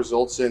lying ever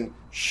results in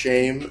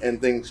shame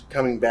and things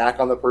coming back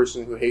on the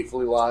person who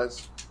hatefully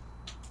lies?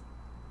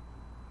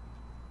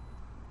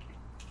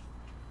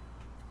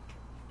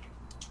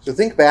 So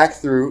think back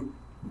through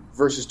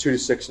verses 2 to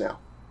 6 now,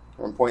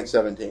 on point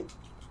 17.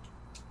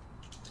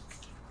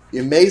 The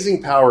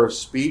amazing power of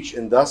speech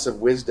and thus of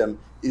wisdom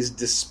is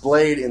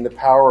displayed in the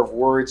power of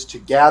words to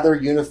gather,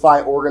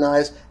 unify,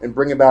 organize, and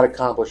bring about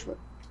accomplishment.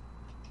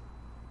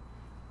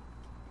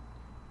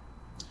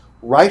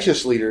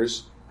 Righteous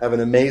leaders have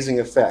an amazing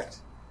effect,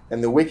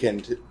 and the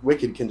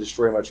wicked can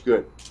destroy much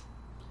good.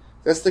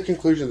 That's the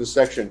conclusion of the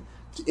section.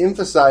 To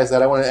emphasize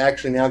that, I want to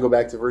actually now go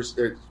back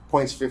to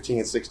points 15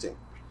 and 16.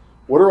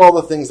 What are all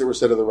the things that were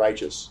said of the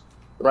righteous?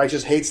 The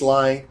righteous hates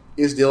lying,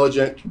 is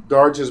diligent,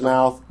 guards his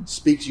mouth,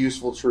 speaks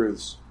useful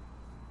truths.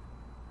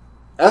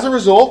 As a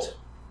result,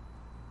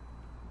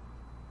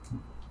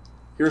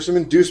 here are some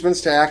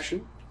inducements to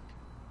action.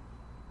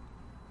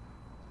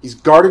 He's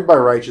guarded by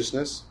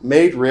righteousness,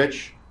 made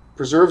rich,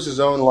 preserves his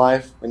own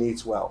life, and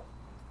eats well.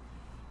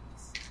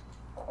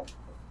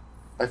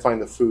 I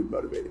find the food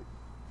motivating.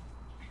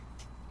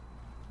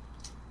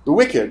 The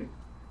wicked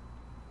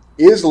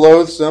is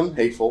loathsome,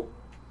 hateful,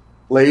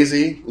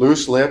 lazy,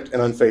 loose-lipped,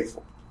 and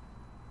unfaithful.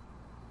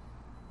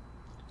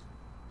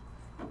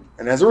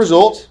 And as a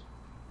result,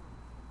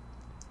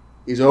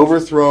 he's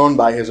overthrown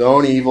by his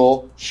own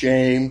evil,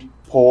 shamed,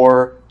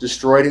 poor,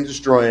 destroyed and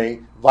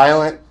destroying,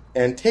 violent,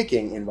 and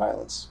taking in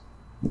violence.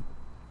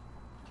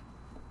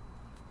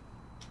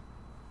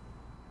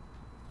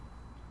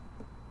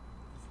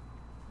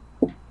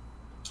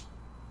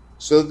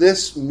 So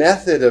this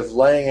method of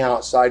laying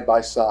out side by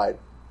side,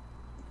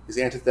 these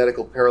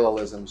antithetical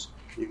parallelisms,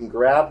 you can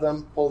grab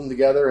them, pull them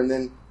together, and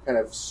then kind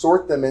of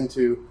sort them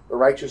into the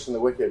righteous and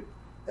the wicked.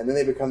 And then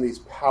they become these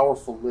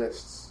powerful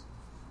lists.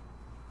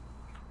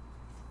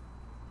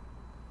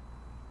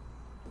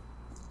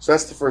 So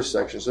that's the first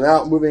section. So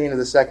now moving into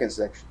the second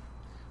section.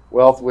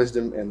 Wealth,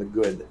 wisdom, and the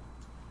good.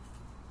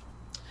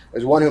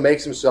 There's one who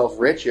makes himself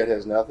rich, yet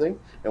has nothing,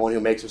 and one who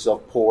makes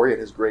himself poor, yet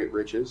has great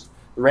riches.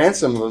 The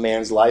ransom of a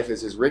man's life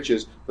is his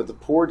riches, but the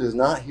poor does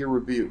not hear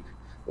rebuke.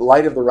 The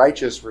light of the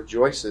righteous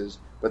rejoices,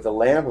 but the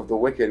lamp of the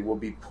wicked will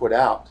be put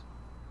out.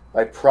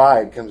 By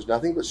pride comes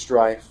nothing but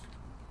strife,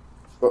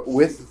 but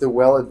with the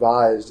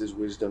well-advised is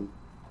wisdom.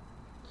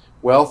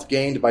 Wealth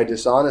gained by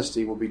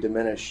dishonesty will be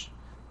diminished,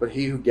 but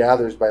he who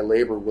gathers by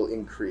labor will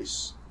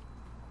increase.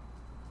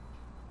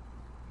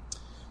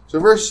 So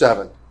verse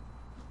 7.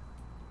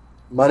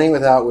 Money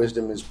without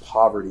wisdom is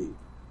poverty.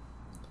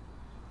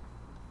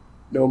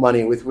 No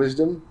money with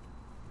wisdom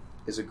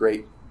is a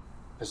great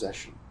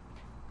possession.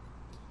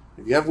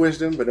 If you have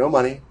wisdom but no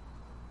money,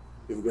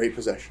 you have a great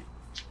possession.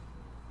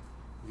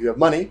 If you have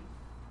money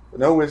but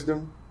no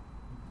wisdom,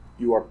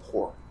 you are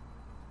poor.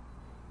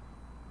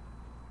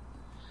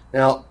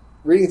 Now,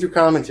 reading through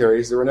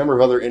commentaries, there were a number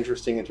of other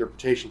interesting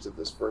interpretations of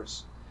this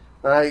verse.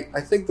 And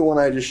I think the one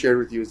I just shared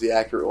with you is the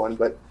accurate one,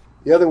 but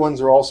the other ones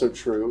are also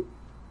true,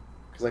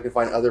 because I can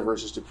find other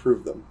verses to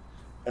prove them.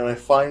 And I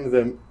find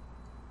them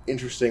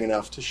interesting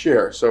enough to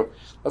share. So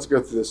let's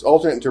go through this.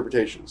 Alternate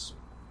interpretations.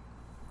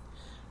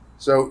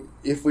 So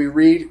if we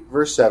read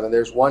verse 7,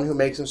 there's one who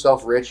makes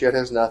himself rich yet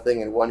has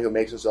nothing, and one who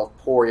makes himself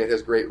poor yet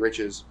has great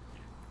riches.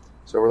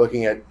 So we're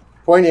looking at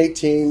point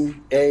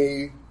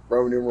 18a,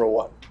 Roman numeral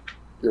 1.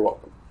 You're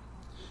welcome.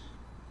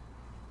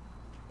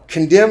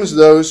 Condemns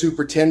those who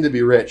pretend to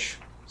be rich,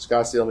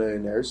 Scottsdale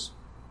millionaires,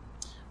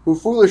 who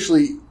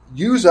foolishly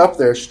use up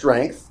their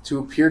strength to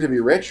appear to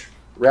be rich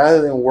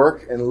rather than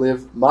work and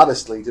live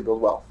modestly to build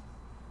wealth.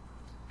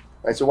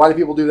 Right, so why do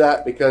people do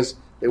that? Because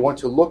they want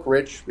to look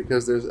rich,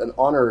 because there's an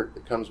honor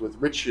that comes with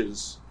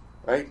riches,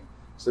 right?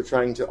 So they're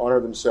trying to honor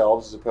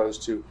themselves as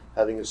opposed to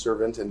having a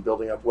servant and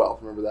building up wealth.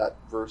 Remember that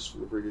verse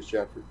from the previous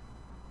chapter?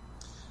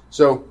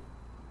 So,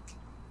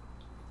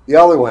 the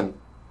other one,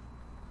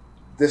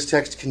 this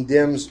text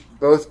condemns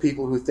both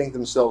people who think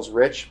themselves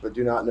rich but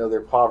do not know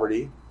their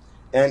poverty,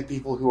 and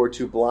people who are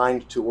too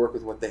blind to work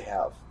with what they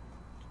have.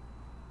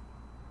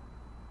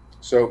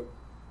 So,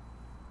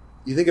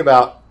 you think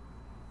about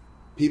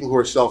people who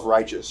are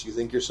self-righteous. You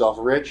think yourself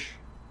rich,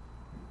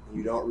 and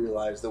you don't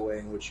realize the way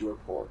in which you are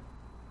poor.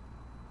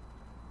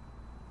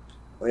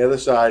 On the other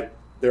side,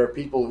 There are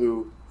people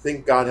who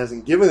think God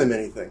hasn't given them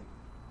anything.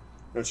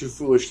 They're too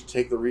foolish to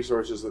take the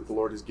resources that the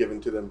Lord has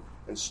given to them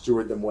and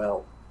steward them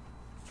well.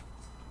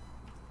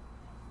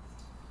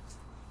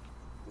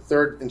 The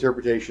third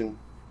interpretation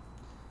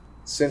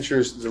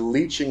censures the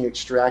leeching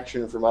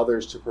extraction from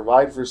others to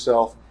provide for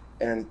self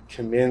and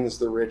commends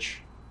the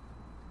rich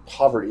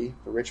poverty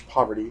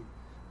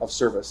of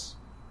service,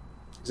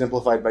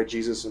 exemplified by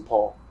Jesus and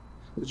Paul.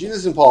 So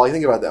Jesus and Paul, you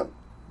think about them.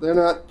 They're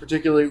not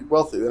particularly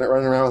wealthy. They're not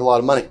running around with a lot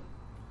of money.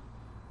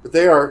 But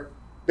they are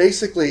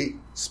basically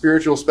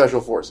spiritual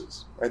special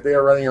forces. Right? They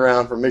are running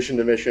around from mission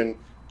to mission,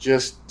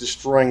 just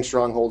destroying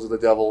strongholds of the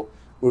devil,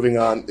 moving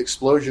on.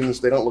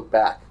 Explosions, they don't look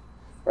back.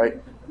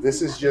 Right?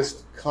 This is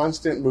just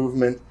constant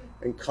movement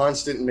and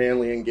constant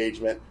manly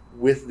engagement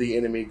with the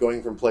enemy,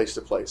 going from place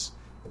to place.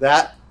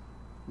 That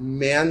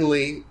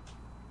manly,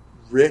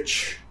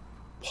 rich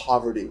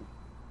poverty,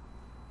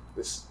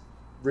 this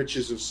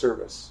riches of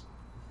service.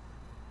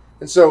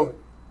 And so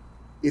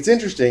it's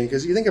interesting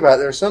because you think about it,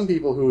 there are some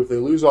people who, if they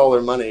lose all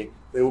their money,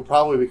 they will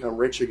probably become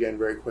rich again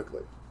very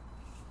quickly.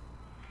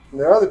 And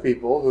there are other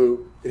people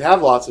who could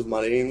have lots of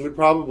money and would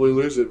probably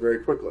lose it very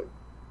quickly.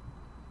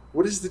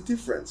 What is the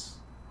difference?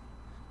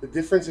 The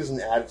difference is an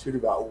attitude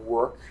about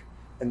work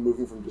and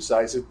moving from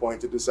decisive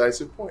point to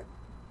decisive point.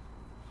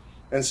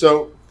 And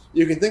so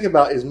you can think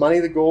about, is money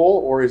the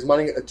goal or is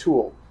money a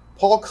tool?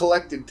 Paul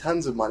collected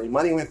tons of money.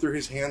 Money went through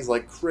his hands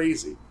like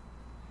crazy.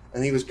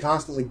 And he was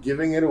constantly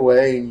giving it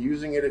away and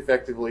using it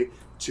effectively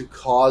to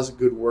cause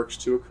good works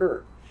to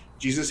occur.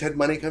 Jesus had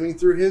money coming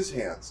through his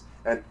hands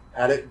and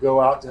had it go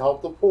out to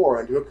help the poor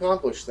and to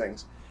accomplish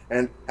things,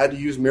 and had to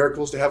use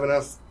miracles to have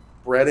enough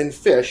bread and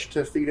fish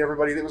to feed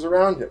everybody that was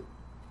around him.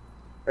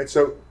 Right?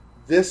 So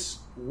this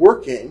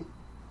working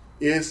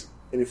is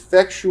an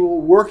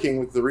effectual working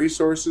with the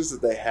resources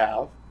that they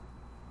have.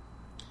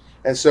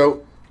 And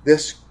so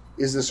this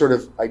is the sort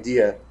of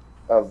idea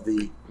of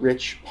the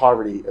rich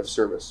poverty of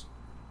service.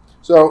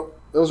 So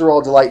those are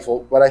all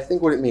delightful, but I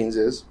think what it means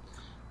is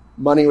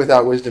money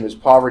without wisdom is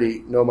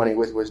poverty. No money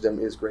with wisdom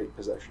is great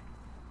possession.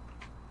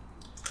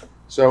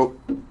 So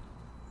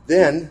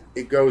then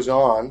it goes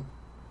on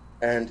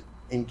and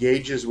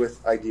engages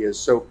with ideas.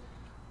 So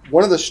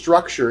one of the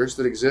structures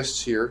that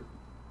exists here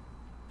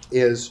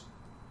is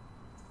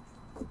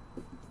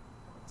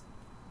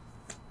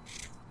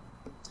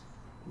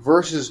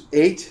verses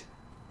 8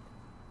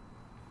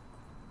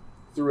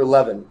 through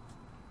 11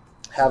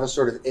 have a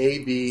sort of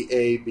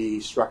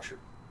A-B structure.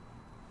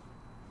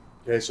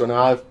 Okay, so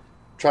now I've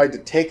tried to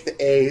take the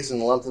A's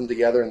and lump them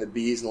together and the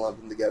B's and lump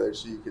them together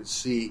so you can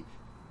see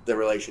the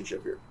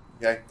relationship here.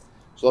 Okay,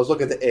 so let's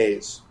look at the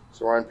A's.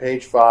 So we're on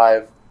page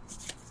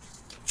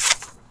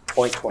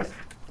 5.20.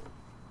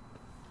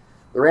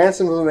 The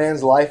ransom of a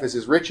man's life is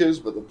his riches,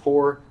 but the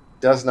poor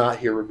does not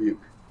hear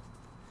rebuke.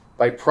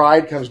 By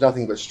pride comes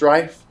nothing but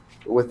strife,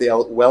 but with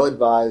the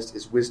well-advised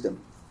is wisdom.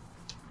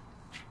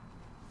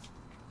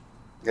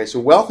 Okay,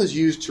 so wealth is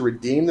used to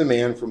redeem the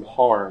man from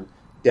harm,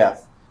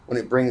 death, when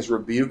it brings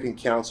rebuke and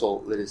counsel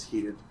that is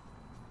heeded.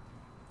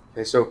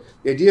 Okay, so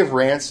the idea of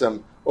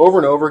ransom, over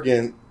and over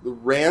again, the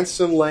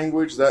ransom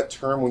language, that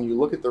term, when you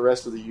look at the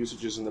rest of the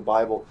usages in the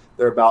Bible,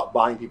 they're about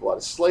buying people out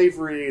of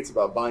slavery. It's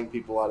about buying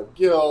people out of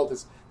guilt.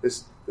 It's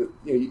this,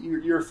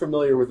 you're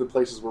familiar with the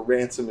places where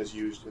ransom is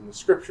used in the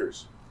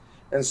Scriptures.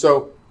 And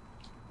so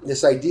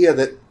this idea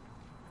that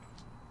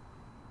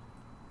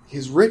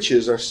his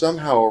riches are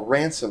somehow a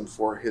ransom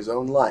for his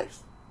own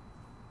life.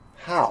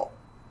 How?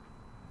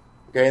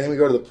 Okay, and then we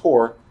go to the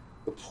poor.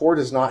 The poor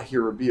does not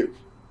hear rebuke.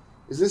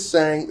 Is this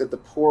saying that the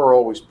poor are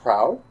always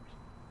proud?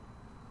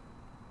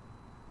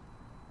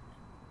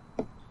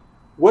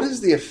 What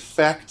is the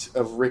effect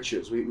of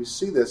riches? We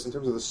see this in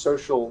terms of the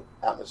social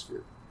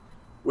atmosphere.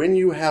 When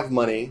you have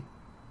money,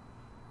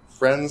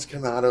 friends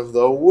come out of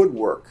the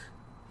woodwork.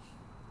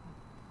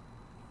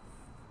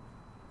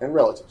 And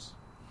relatives.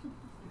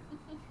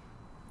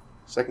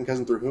 Second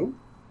cousin through whom?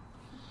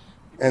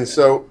 And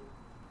so,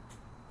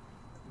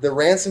 the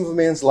ransom of a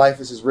man's life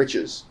is his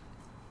riches,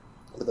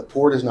 but the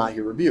poor does not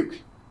hear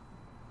rebuke.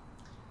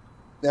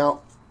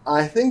 Now,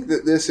 I think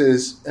that this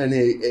is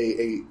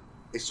a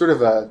sort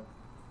of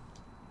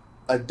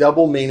a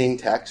double meaning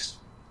text.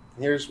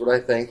 Here's what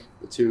I think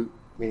the two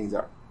meanings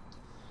are.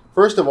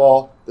 First of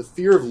all, the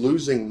fear of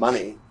losing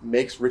money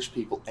makes rich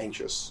people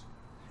anxious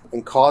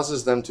and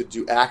causes them to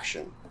do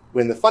action.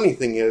 When the funny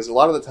thing is, a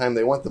lot of the time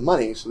they want the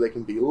money so they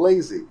can be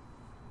lazy.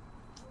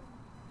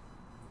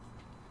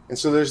 And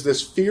so there's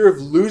this fear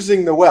of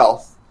losing the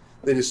wealth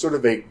that is sort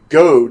of a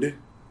goad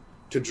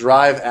to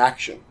drive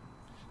action.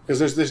 Because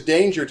there's this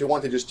danger to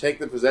want to just take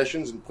the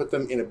possessions and put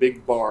them in a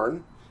big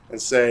barn and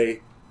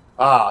say,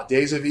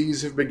 days of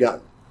ease have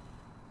begun.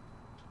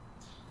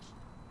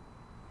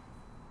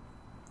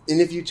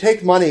 And if you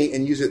take money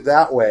and use it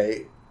that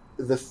way,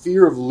 the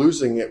fear of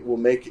losing it will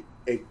make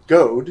a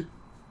goad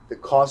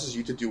that causes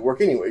you to do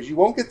work anyways. You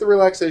won't get the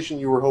relaxation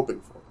you were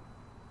hoping for.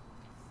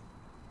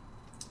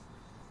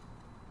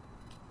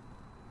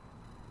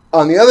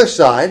 On the other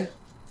side,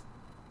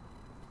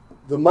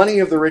 the money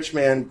of the rich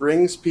man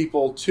brings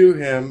people to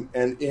him,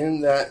 and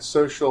in that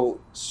social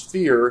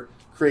sphere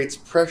creates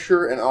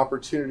pressure and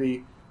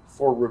opportunity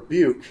for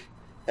rebuke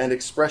and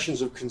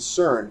expressions of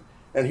concern.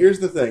 And here's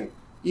the thing.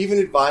 Even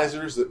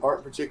advisors that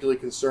aren't particularly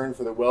concerned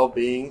for the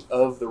well-being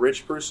of the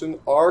rich person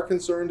are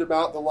concerned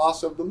about the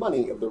loss of the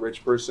money of the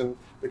rich person,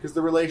 because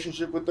the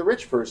relationship with the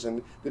rich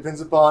person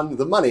depends upon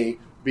the money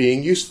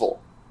being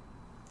useful.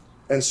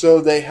 And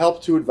so they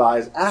help to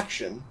advise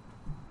action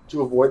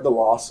to avoid the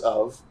loss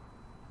of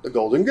the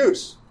golden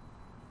goose.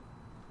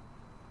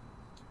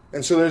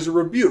 And so there's a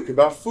rebuke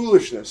about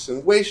foolishness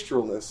and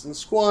wastrelness and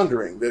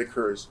squandering that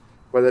occurs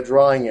by the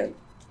drawing in.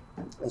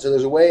 And so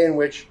there's a way in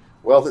which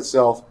wealth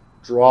itself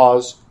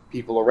draws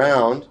people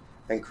around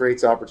and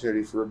creates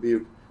opportunity for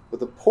rebuke. But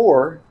the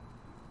poor,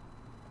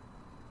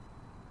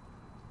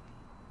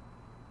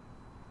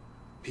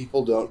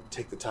 people don't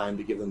take the time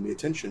to give them the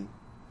attention,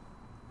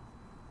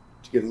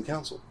 to give them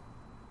counsel,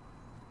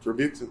 to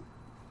rebuke them.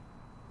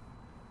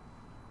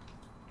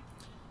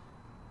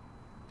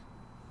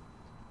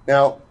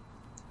 Now,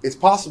 it's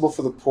possible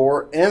for the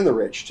poor and the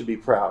rich to be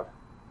proud.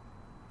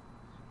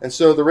 And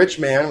so the rich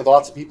man with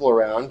lots of people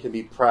around can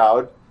be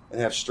proud and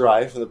have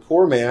strife, and the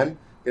poor man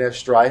can have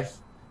strife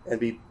and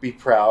be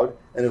proud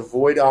and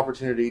avoid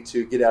opportunity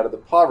to get out of the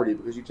poverty,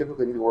 because you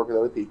typically need to work with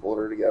other people in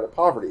order to get out of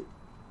poverty.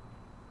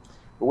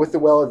 But with the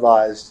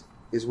well-advised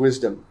is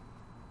wisdom.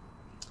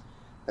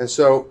 And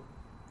so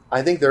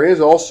I think there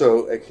is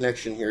also a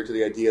connection here to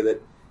the idea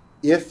that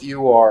if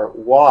you are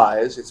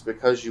wise, it's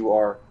because you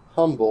are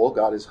humble.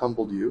 God has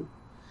humbled you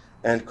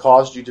and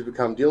caused you to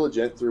become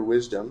diligent through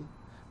wisdom,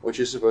 which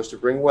is supposed to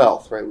bring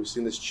wealth, right? We've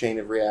seen this chain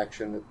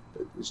reaction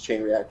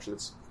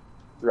that's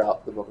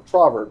throughout the book of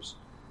Proverbs.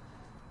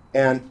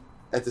 And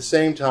at the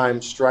same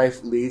time,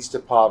 strife leads to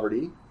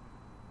poverty.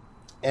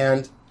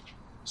 And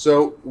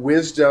so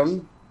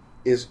wisdom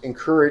is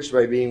encouraged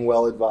by being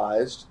well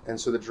advised, and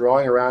so the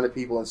drawing around of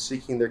people and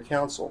seeking their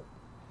counsel.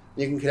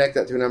 You can connect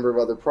that to a number of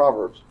other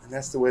proverbs, and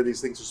that's the way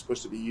these things are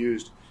supposed to be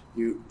used.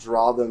 You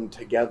draw them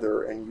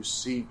together and you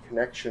see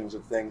connections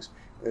of things.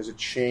 There's a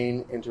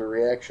chain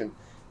interreaction.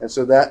 And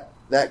so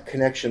that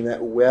connection,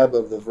 that web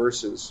of the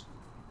verses.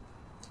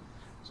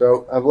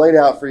 So I've laid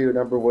out for you a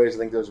number of ways I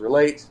think those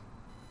relate.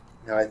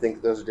 Now I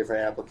think those are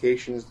different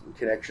applications and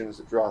connections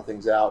that draw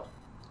things out.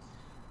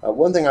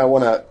 One thing I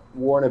want to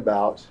warn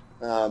about,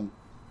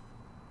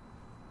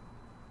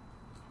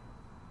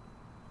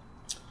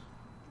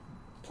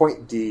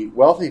 point D,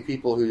 wealthy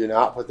people who do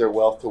not put their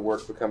wealth to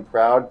work become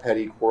proud,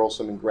 petty,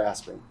 quarrelsome, and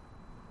grasping.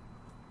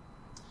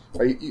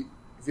 Have you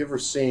ever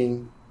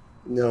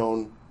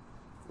known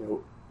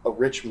a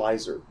rich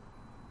miser?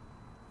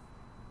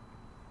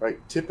 Right?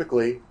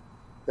 Typically,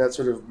 that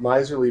sort of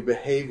miserly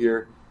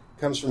behavior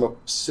comes from a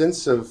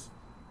sense of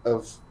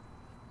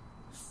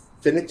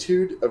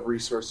finitude of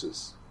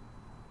resources.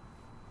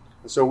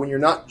 And so when you're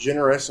not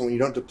generous and when you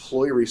don't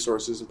deploy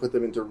resources and put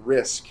them into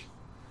risk,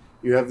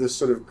 you have this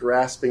sort of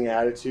grasping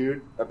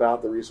attitude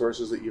about the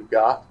resources that you've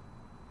got.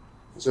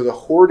 And so the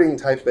hoarding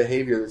type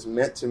behavior that's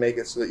meant to make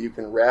it so that you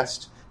can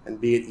rest and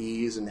be at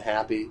ease and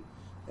happy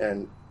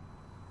and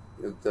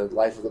the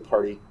life of the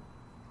party,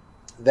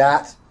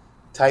 that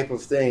type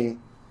of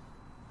thing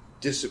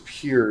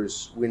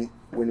disappears when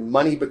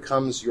money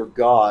becomes your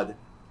God.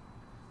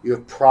 You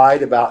have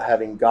pride about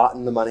having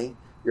gotten the money.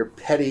 You're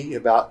petty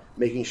about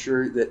making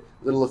sure that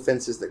little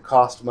offenses that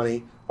cost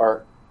money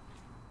are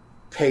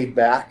paid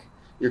back.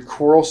 You're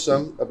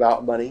quarrelsome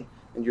about money,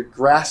 and you're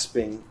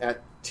grasping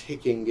at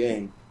taking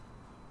gain.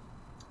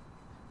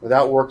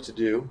 Without work to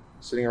do,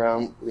 sitting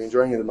around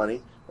enjoying the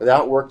money,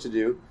 without work to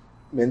do,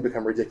 men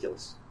become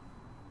ridiculous.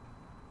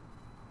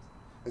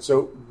 And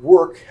so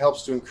work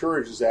helps to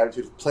encourage this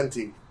attitude of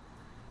plenty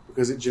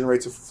because it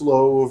generates a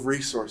flow of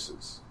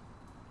resources.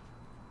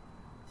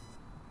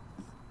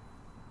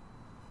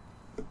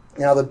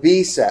 Now the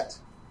B set.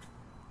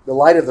 The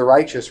light of the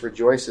righteous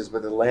rejoices,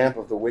 but the lamp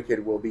of the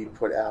wicked will be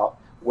put out.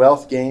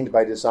 Wealth gained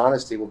by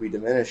dishonesty will be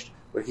diminished,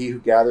 but he who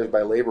gathers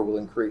by labor will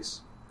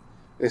increase.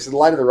 Okay, so the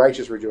light of the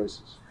righteous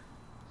rejoices.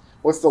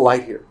 What's the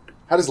light here?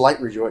 How does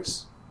light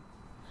rejoice?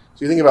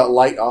 So you think about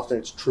light, often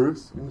it's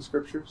truth in the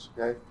scriptures.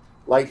 Okay,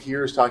 light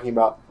here is talking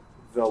about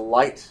the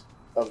light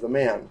of the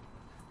man.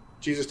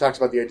 Jesus talks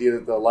about the idea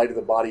that the light of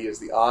the body is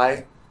the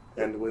eye,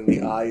 and when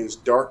the eye is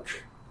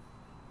dark,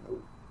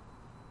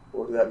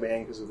 or to that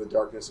man because of the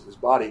darkness of his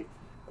body,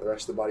 the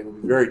rest of the body will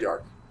be very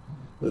dark.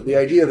 But the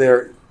idea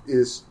there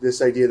is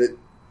this idea that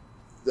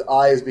the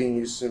eye is being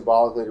used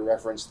symbolically to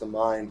reference the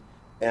mind,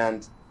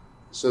 and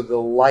so the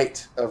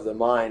light of the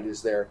mind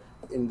is there.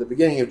 In the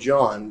beginning of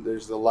John,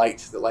 there's the light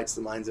that lights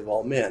the minds of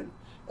all men.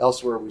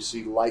 Elsewhere, we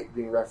see light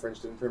being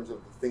referenced in terms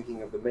of the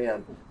thinking of the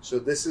man. So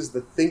this is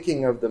the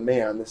thinking of the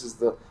man. This is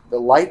the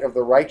light of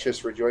the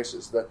righteous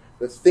rejoices.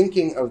 The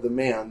thinking of the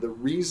man, the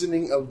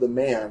reasoning of the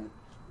man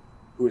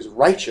who is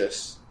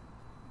righteous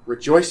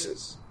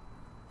rejoices.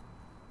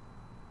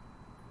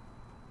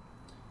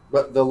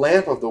 But the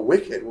lamp of the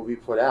wicked will be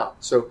put out.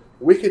 So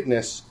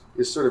wickedness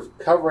is sort of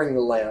covering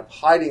the lamp,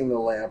 hiding the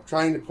lamp,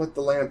 trying to put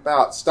the lamp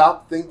out.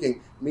 Stop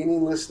thinking.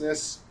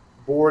 Meaninglessness,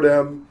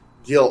 boredom,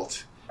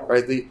 guilt.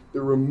 Right? The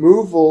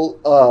removal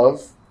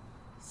of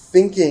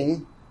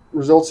thinking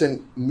results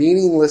in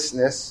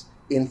meaninglessness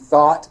in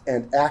thought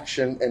and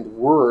action and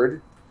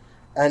word.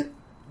 And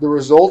the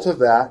result of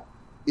that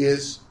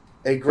is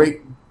a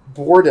great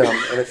boredom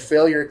and a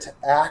failure to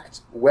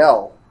act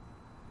well.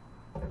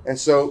 And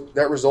so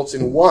that results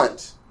in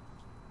want.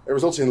 It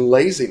results in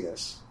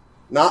laziness.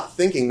 Not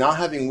thinking, not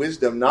having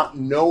wisdom, not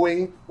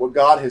knowing what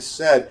God has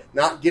said,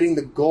 not getting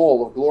the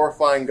goal of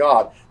glorifying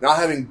God, not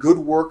having good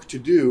work to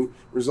do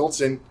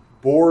results in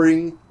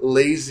boring,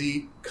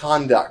 lazy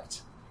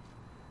conduct.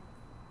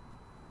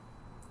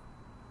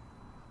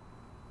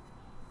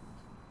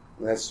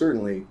 And that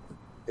certainly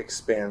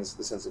expands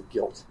the sense of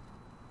guilt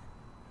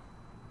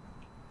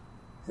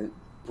and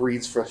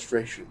breeds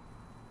frustration.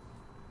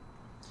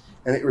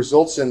 And it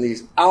results in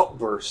these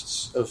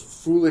outbursts of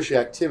foolish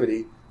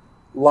activity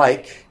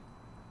like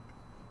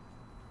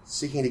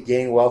seeking to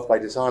gain wealth by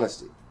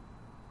dishonesty.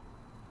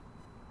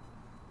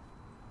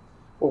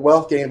 Well,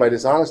 wealth gained by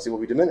dishonesty will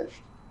be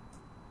diminished.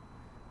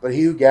 But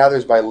he who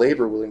gathers by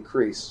labor will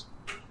increase.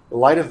 The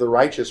light of the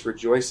righteous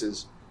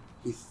rejoices.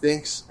 He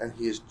thinks and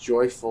he is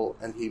joyful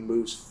and he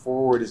moves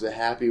forward as a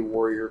happy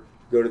warrior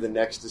to go to the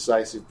next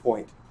decisive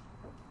point.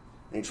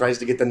 And he tries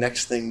to get the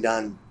next thing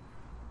done.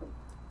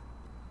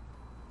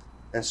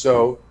 And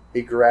so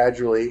he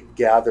gradually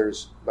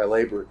gathers by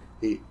labor.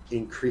 He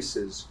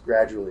increases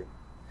gradually.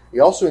 He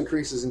also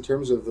increases in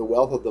terms of the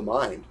wealth of the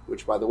mind,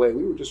 which, by the way,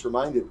 we were just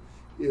reminded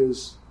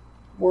is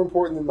more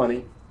important than money.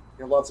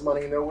 You have lots of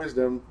money and no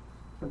wisdom,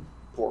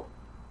 poor.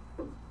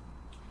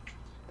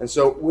 And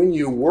so when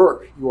you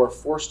work, you are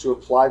forced to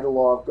apply the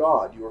law of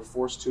God. You are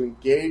forced to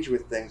engage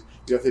with things.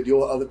 You have to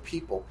deal with other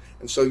people.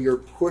 And so you're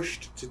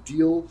pushed to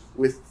deal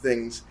with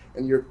things,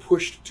 and you're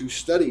pushed to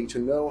study, to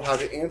know how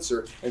to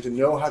answer, and to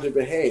know how to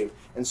behave.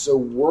 And so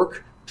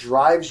work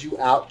drives you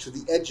out to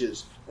the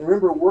edges. And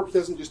remember, work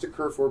doesn't just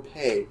occur for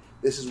pay.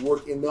 This is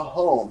work in the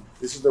home.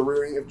 This is the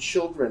rearing of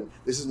children.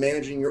 This is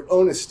managing your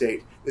own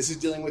estate. This is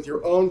dealing with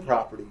your own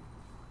property.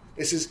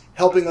 This is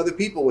helping other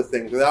people with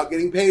things without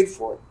getting paid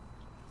for it.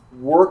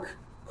 Work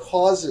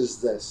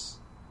causes this.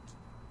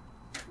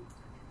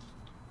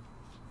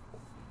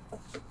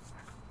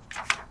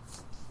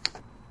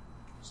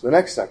 So the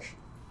next section,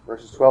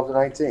 verses 12 to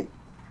 19.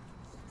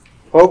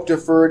 Hope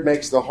deferred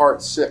makes the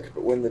heart sick,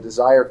 but when the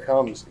desire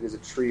comes, it is a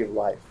tree of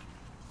life.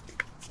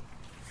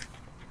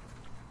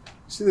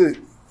 See the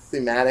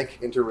thematic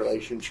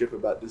interrelationship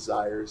about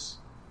desires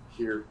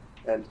here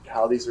and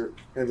how these are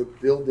kind of a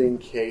building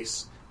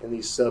case in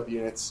these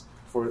subunits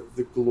for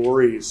the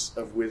glories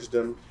of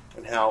wisdom,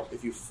 and how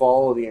if you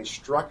follow the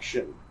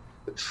instruction,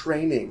 the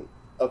training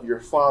of your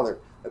Father,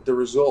 that the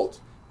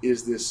result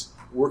is this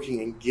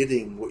working and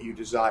getting what you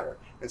desire.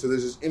 And so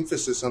there's this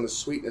emphasis on the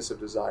sweetness of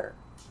desire.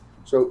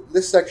 So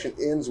this section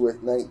ends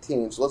with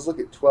 19. So let's look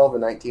at 12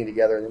 and 19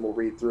 together, and then we'll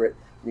read through it,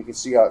 and you can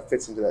see how it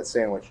fits into that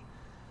sandwich.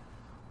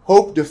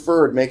 Hope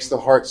deferred makes the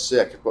heart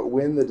sick, but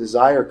when the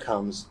desire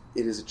comes,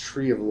 it is a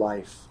tree of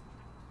life.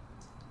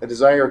 A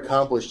desire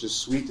accomplished is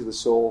sweet to the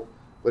soul,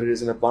 but it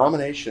is an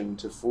abomination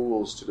to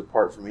fools to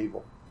depart from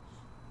evil.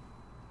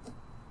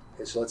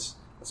 Okay, so let's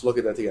look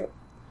at that together.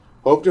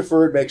 Hope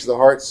deferred makes the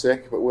heart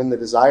sick, but when the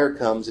desire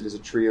comes, it is a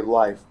tree of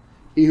life.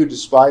 He who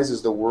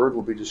despises the word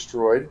will be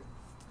destroyed,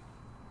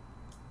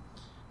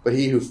 but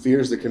he who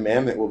fears the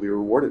commandment will be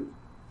rewarded.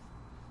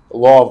 The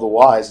law of the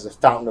wise is a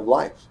fountain of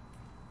life,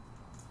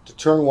 to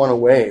turn one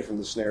away from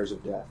the snares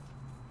of death.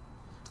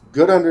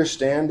 Good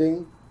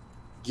understanding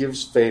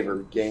gives favor,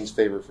 gains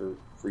favor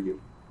for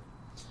you.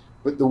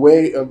 But the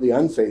way of the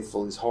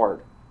unfaithful is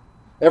hard.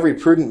 Every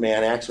prudent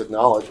man acts with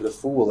knowledge, but a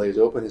fool lays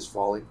open his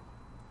folly.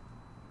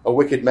 A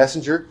wicked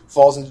messenger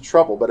falls into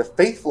trouble, but a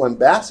faithful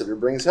ambassador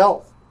brings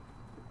health.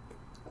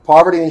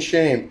 Poverty and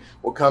shame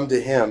will come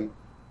to him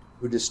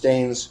who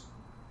disdains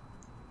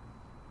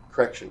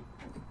correction,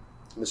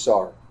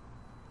 misar,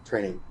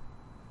 training.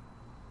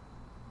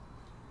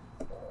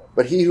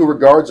 But he who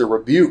regards a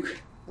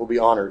rebuke will be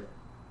honored.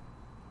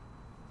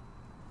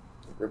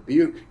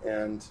 Rebuke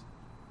and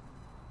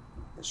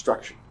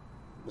instruction,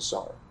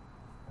 misar.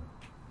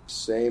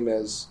 Same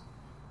as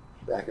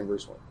back in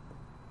verse 1.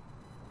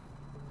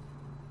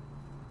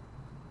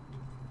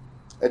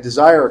 A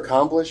desire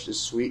accomplished is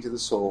sweet to the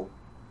soul,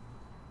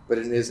 but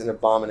it is an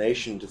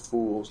abomination to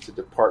fools to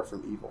depart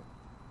from evil.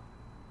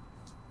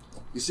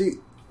 You see,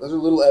 those are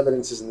little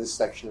evidences in this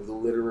section of the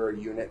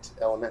literary unit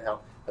element, how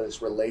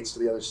this relates to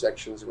the other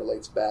sections, it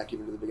relates back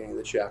even to the beginning of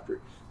the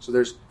chapter. So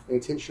there's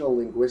intentional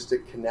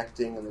linguistic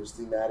connecting, and there's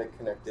thematic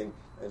connecting,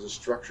 and there's a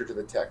structure to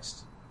the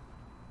text.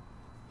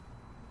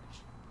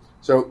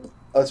 So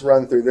let's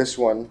run through this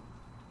one,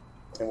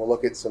 and we'll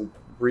look at some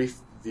brief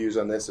views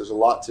on this. There's a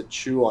lot to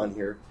chew on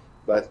here,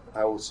 but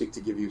I will seek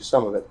to give you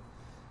some of it.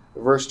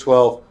 Verse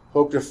 12,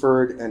 hope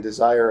deferred and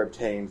desire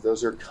obtained.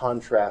 Those are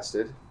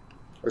contrasted.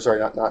 Those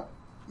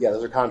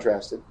are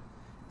contrasted.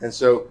 And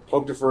so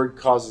hope deferred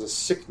causes a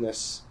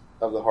sickness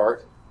of the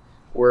heart,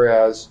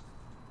 whereas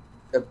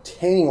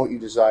obtaining what you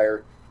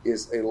desire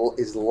is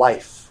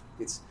life.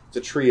 It's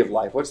a tree of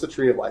life. What's the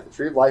tree of life? The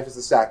tree of life is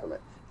the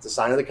sacrament. It's a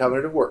sign of the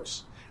covenant of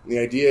works. And the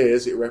idea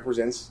is it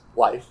represents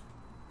life.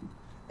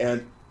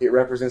 And it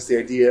represents the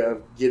idea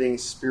of getting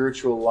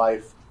spiritual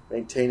life,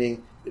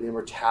 maintaining an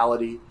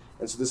immortality.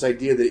 And so this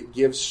idea that it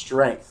gives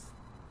strength.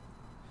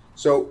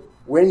 So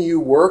when you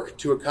work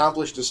to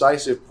accomplish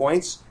decisive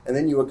points, and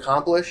then you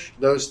accomplish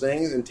those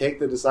things and take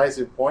the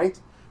decisive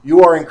point,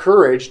 you are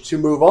encouraged to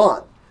move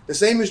on. The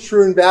same is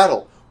true in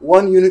battle.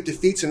 One unit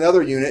defeats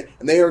another unit,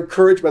 and they are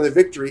encouraged by the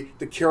victory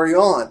to carry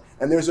on.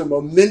 And there's a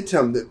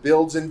momentum that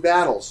builds in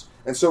battles.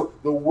 And so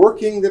the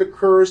working that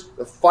occurs,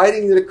 the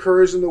fighting that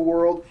occurs in the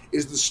world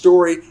is the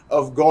story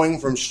of going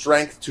from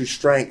strength to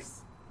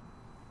strength.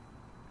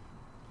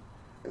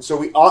 And so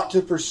we ought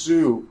to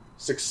pursue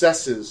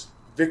successes,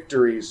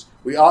 victories.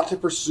 We ought to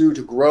pursue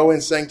to grow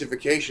in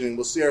sanctification, and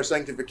we'll see our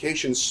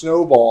sanctification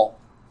snowball.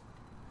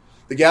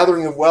 The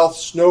gathering of wealth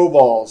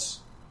snowballs.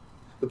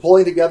 The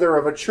pulling together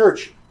of a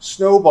church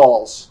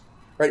snowballs.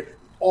 Right?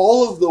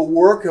 All of the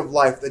work of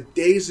life, the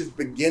days of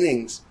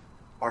beginnings,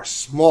 are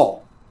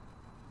small,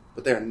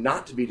 but they are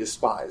not to be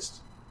despised.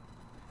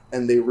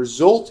 And they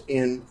result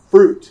in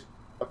fruit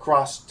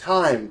across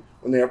time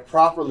when they are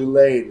properly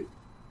laid.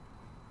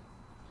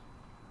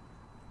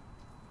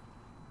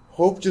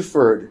 Hope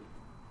deferred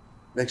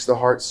makes the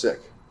heart sick.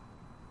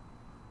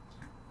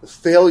 The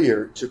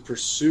failure to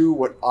pursue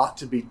what ought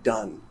to be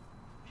done.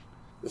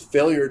 The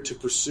failure to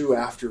pursue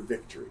after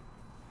victory.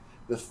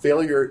 The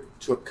failure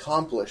to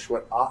accomplish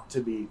what ought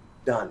to be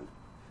done.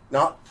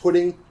 Not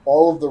putting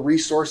all of the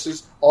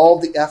resources, all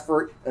of the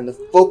effort, and the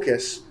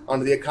focus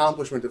on the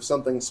accomplishment of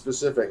something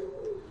specific.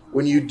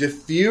 When you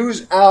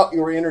diffuse out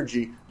your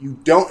energy, you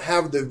don't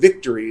have the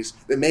victories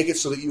that make it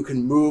so that you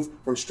can move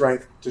from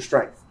strength to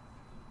strength.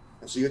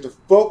 And so you have to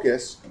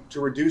focus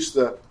to reduce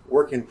the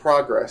work in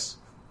progress.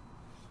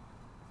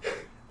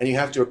 And you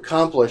have to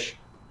accomplish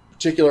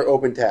particular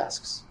open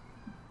tasks.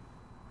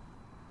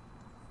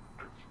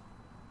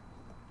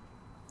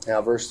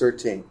 Now, verse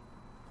 13.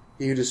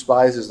 He who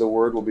despises the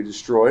word will be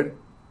destroyed,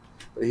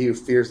 but he who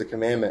fears the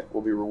commandment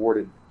will be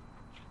rewarded.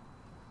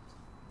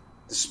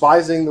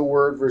 Despising the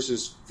word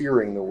versus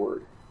fearing the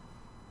word.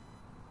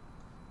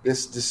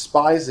 This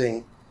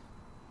despising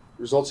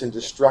results in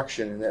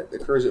destruction, and that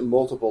occurs at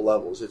multiple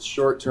levels. It's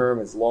short-term,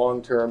 it's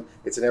long-term,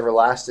 it's an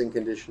everlasting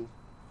condition.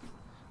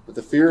 But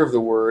the fear of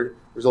the word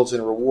results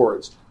in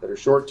rewards that are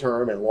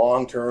short-term and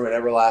long-term and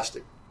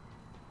everlasting.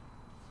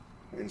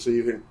 And so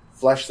you can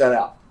flesh that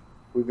out.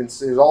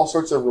 There's all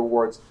sorts of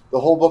rewards.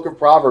 The whole book of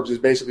Proverbs is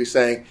basically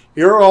saying,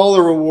 here are all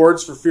the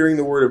rewards for fearing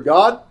the word of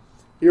God.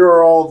 Here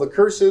are all the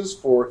curses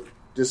for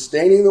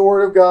disdaining the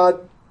word of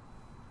God.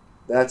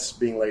 That's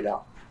being laid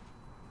out.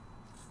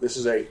 This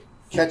is a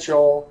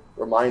catch-all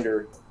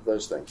reminder of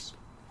those things.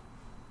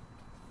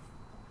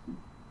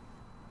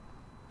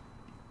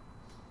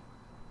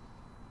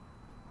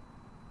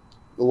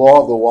 The law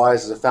of the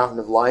wise is a fountain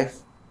of life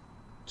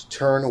to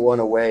turn one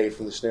away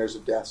from the snares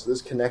of death. So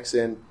this connects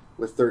in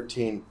with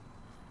 13.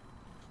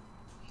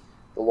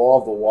 The law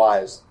of the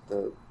wise,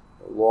 the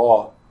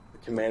law, the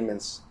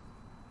commandments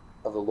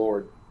of the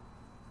Lord.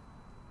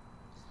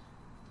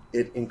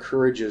 It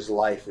encourages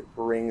life. It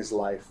brings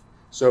life.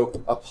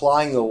 So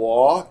applying the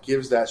law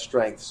gives that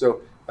strength.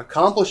 So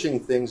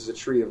accomplishing things is a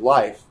tree of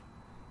life.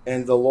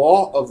 And the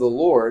law of the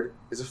Lord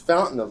is a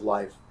fountain of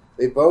life.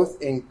 They both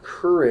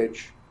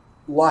encourage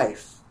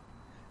life.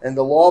 And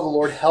the law of the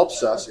Lord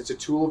helps us. It's a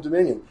tool of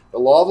dominion. The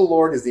law of the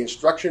Lord is the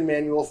instruction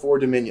manual for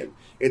dominion.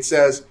 It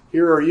says,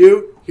 here are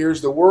you,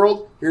 here's the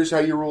world, here's how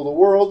you rule the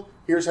world,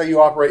 here's how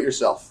you operate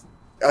yourself.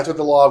 That's what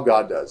the law of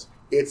God does.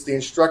 It's the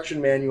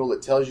instruction manual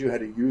that tells you how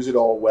to use it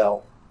all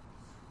well.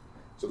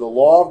 So the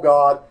law of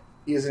God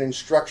is an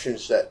instruction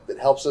set that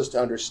helps us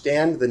to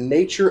understand the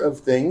nature of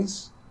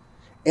things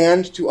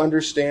and to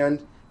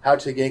understand how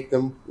to make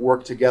them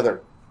work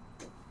together.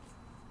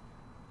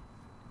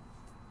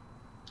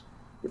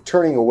 But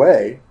turning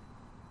away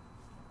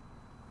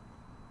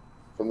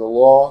from the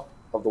law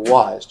of the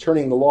wise,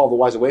 turning the law of the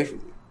wise away from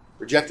you,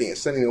 rejecting it,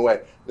 sending it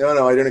away.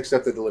 No, I don't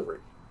accept the delivery.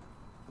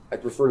 I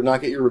prefer to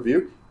not get your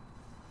rebuke.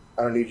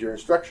 I don't need your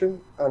instruction.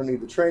 I don't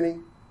need the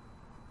training.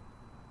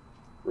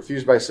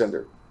 Refused by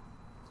sender.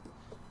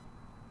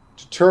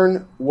 To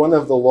turn one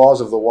of the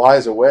laws of the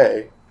wise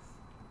away,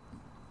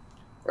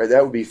 right,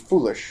 that would be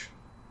foolish.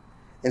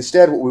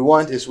 Instead, what we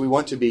want is we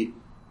want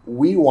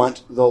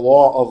the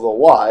law of the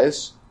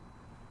wise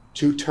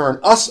to turn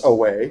us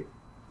away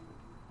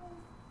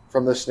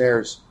from the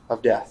snares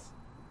of death.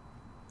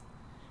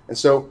 And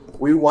so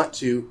we want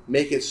to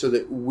make it so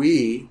that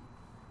we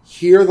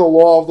hear the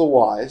law of the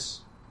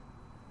wise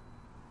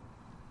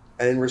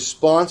and in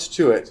response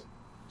to it,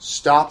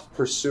 stop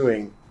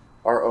pursuing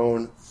our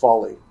own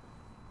folly.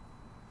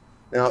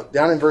 Now,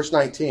 down in verse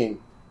 19,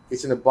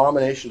 it's an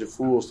abomination to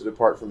fools to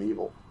depart from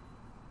evil.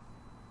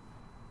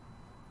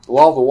 The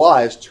law of the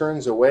wise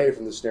turns away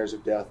from the snares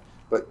of death,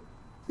 but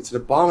it's an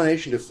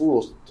abomination to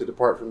fools to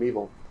depart from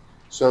evil.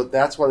 So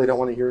that's why they don't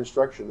want to hear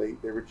instruction.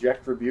 They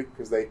reject rebuke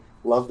because they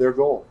love their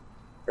goal.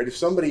 Right? If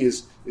somebody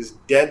is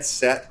dead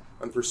set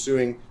on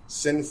pursuing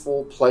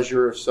sinful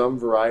pleasure of some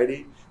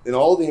variety, then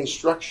all the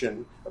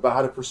instruction about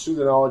how to pursue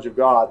the knowledge of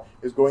God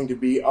is going to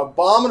be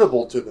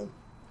abominable to them.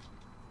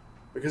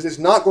 Because it's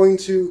not going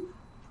to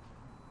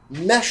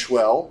mesh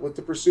well with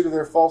the pursuit of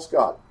their false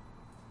god.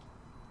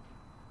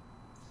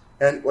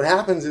 And what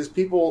happens is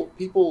people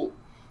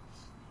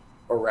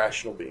are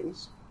rational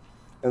beings,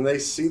 and they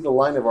see the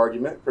line of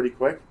argument pretty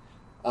quick.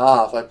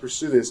 If I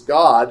pursue this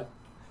God,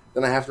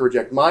 then I have to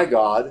reject my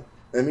God.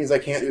 That means I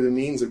can't do the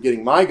means of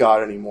getting my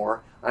God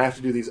anymore. I have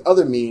to do these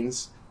other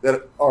means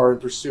that are in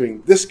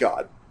pursuing this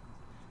God.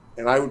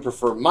 And I would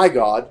prefer my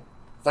God.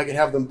 If I could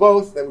have them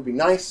both, that would be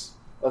nice.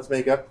 Let's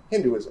make up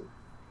Hinduism.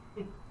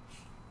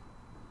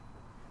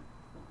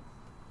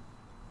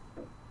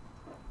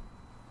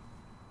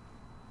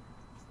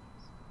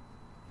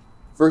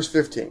 Verse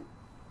 15.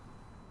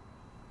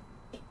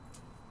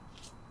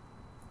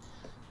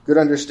 Good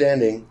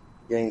understanding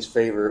gains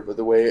favor, but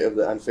the way of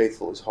the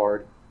unfaithful is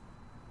hard.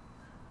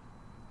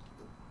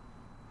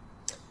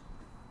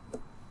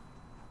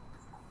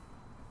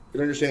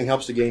 Good understanding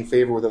helps to gain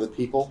favor with other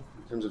people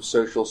in terms of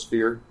social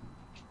sphere.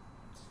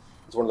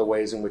 It's one of the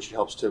ways in which it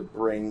helps to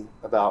bring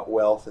about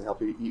wealth and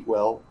help you eat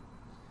well,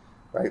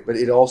 right? But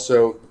it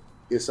also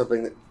is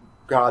something that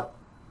God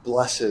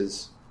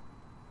blesses,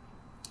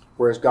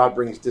 whereas God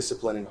brings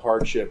discipline and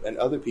hardship, and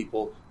other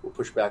people will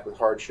push back with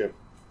hardship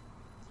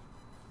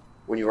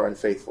when you are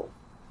unfaithful.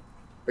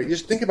 Right? You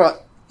just think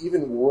about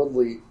even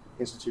worldly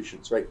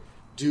institutions, right?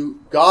 Do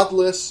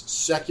godless,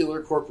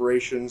 secular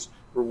corporations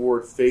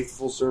reward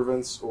faithful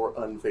servants or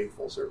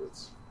unfaithful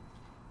servants?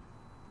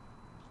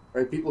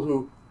 Right? People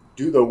who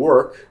do the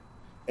work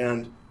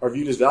and are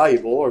viewed as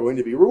valuable are going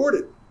to be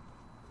rewarded.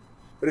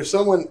 But if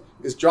someone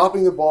is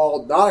dropping the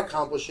ball, not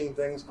accomplishing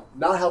things,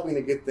 not helping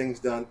to get things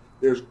done,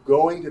 there's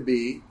going to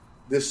be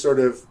this sort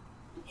of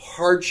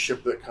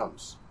hardship that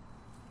comes.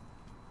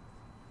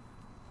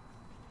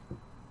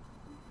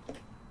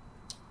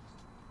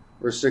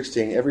 Verse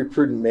 16, every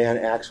prudent man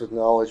acts with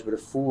knowledge, but a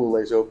fool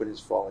lays open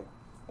his folly.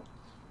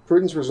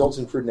 Prudence results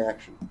in prudent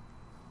action.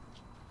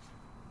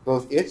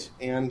 Both it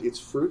and its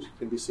fruit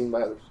can be seen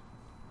by others.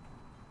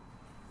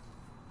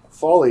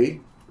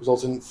 Folly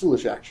results in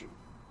foolish action.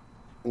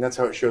 And that's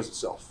how it shows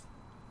itself,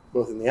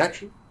 both in the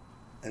action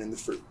and in the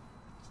fruit.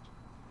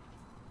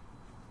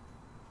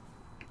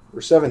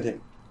 Verse 17,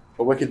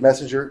 a wicked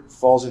messenger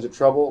falls into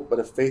trouble, but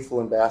a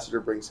faithful ambassador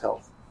brings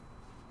health.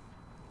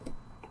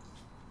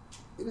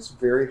 It is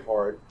very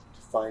hard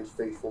to find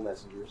faithful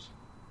messengers.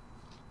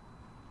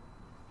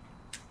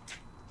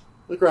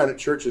 Look around at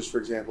churches, for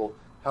example.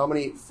 How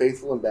many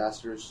faithful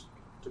ambassadors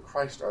to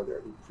Christ are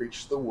there who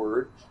preach the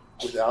word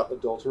without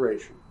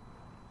adulteration,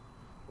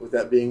 with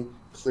that being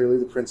clearly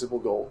the principal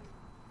goal?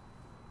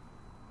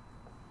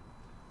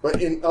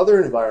 But in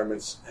other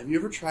environments, have you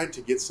ever tried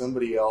to get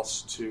somebody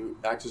else to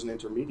act as an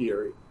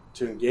intermediary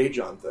to engage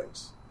on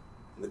things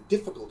and the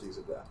difficulties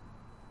of that?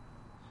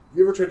 Have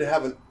you ever tried to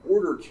have an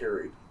order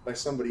carried by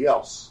somebody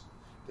else,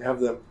 to have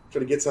them try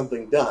to get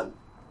something done,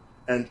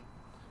 and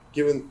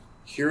given,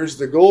 here's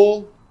the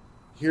goal,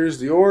 here's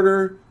the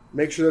order,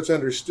 make sure that's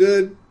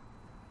understood?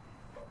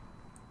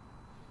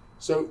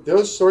 So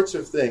those sorts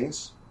of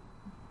things,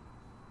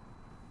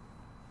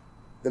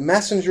 the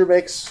messenger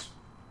makes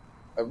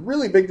a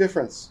really big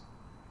difference.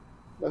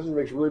 The messenger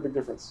makes a really big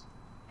difference.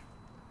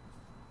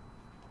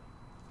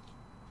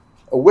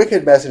 A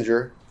wicked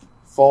messenger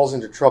falls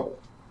into trouble,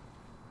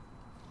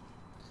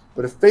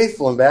 but a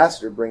faithful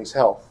ambassador brings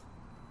health.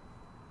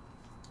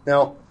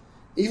 Now,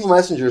 evil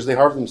messengers, they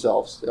harm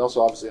themselves. They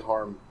also obviously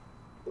harm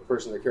the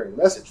person they're carrying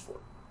the message for,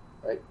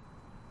 right?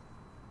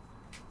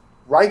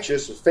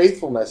 Righteous or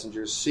faithful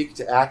messengers seek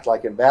to act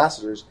like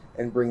ambassadors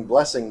and bring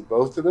blessing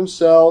both to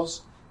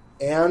themselves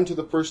and to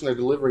the person they're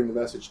delivering the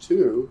message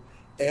to,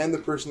 and the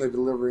person they're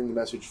delivering the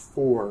message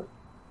for.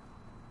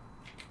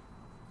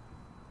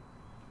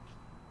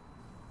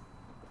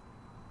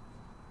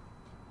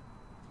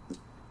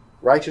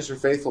 Righteous or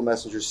faithful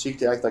messengers seek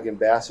to act like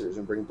ambassadors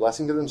and bring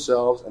blessing to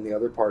themselves and the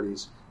other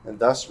parties, and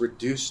thus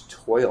reduce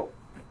toil,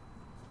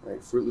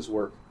 right? Fruitless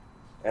work,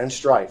 and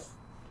strife.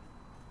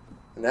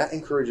 And that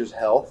encourages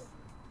health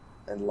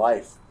and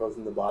life, both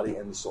in the body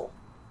and the soul.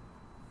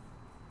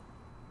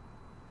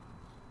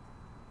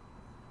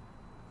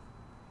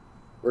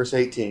 Verse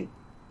 18,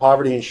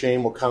 poverty and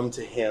shame will come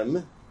to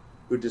him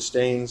who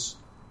disdains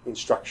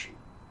instruction,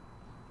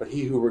 but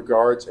he who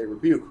regards a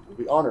rebuke will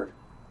be honored.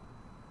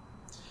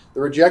 The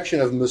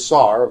rejection of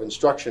musar, of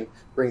instruction,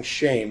 brings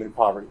shame and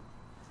poverty.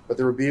 But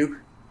the rebuke,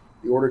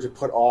 the order to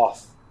put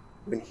off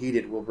when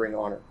heeded, will bring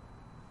honor.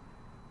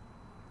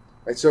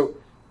 Right? So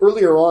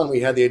earlier on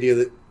we had the idea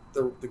that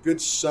the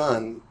good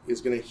son is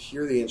going to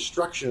hear the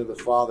instruction of the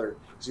father.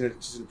 He's going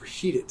to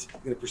heed it.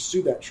 He's going to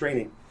pursue that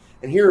training.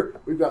 And here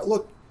we've got,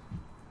 look,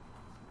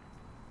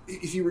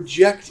 if you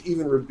reject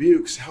even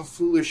rebukes, how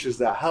foolish is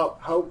that?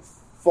 How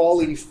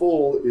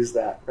folly-full is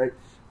that, right?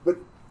 But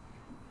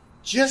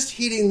just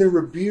heeding the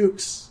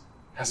rebukes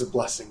has a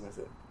blessing with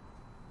it.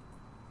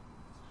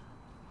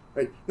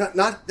 Right?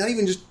 Not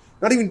even just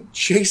Not even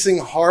chasing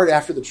hard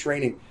after the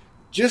training.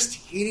 Just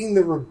heeding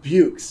the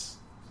rebukes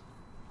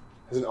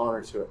has an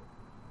honor to it.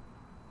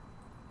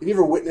 Have you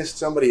ever witnessed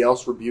somebody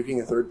else rebuking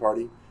a third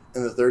party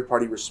and the third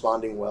party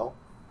responding well?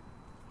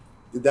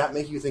 Did that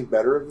make you think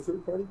better of the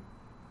third party?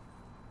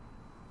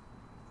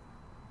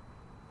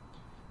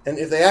 And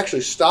if they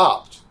actually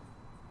stopped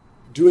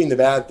doing the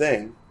bad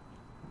thing,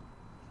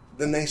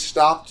 then they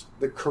stopped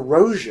the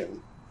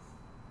corrosion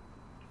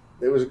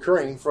that was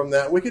occurring from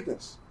that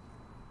wickedness.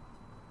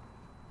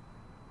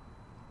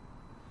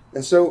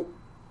 And so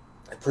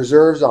it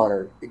preserves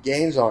honor, it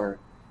gains honor.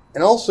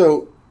 And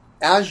also,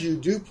 as you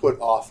do put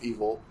off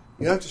evil,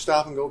 you have to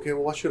stop and go, okay,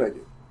 well, what should I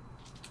do?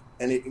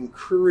 And it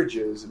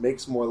encourages, it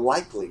makes more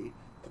likely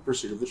the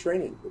pursuit of the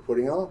training, the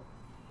putting on.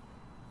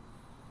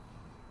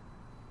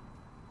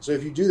 So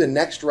if you do the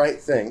next right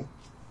thing,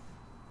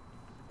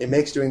 it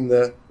makes doing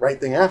the right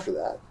thing after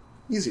that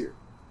easier.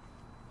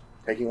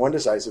 Taking one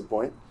decisive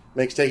point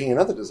makes taking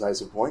another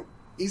decisive point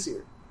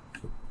easier.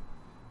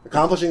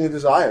 Accomplishing the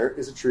desire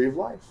is a tree of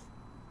life.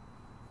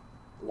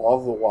 The law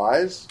of the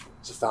wise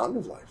is a fountain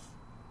of life.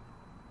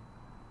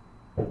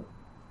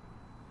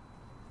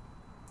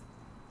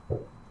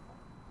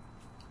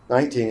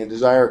 A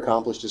desire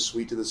accomplished is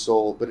sweet to the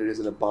soul, but it is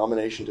an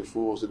abomination to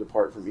fools to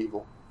depart from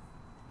evil.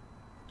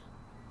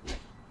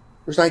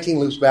 Verse 19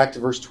 loops back to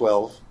verse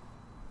 12.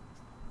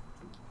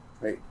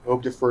 Right?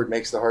 Hope deferred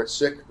makes the heart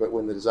sick, but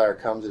when the desire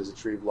comes, it is a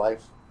tree of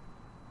life.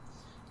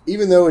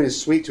 Even though it is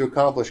sweet to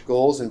accomplish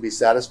goals and be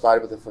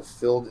satisfied with a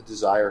fulfilled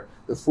desire,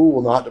 the fool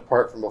will not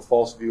depart from a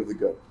false view of the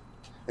good.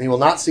 And he will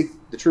not seek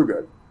the true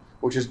good,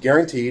 which is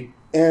guaranteed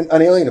and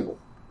unalienable,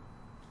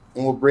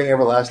 and will bring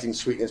everlasting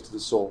sweetness to the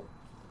soul.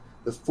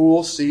 The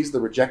fool sees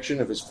the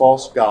rejection of his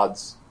false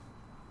gods,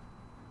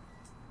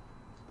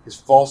 his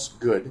false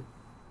good,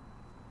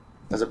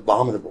 as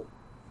abominable,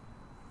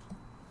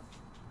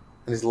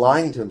 and is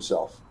lying to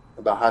himself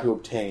about how to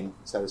obtain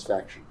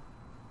satisfaction.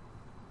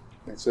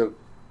 And so,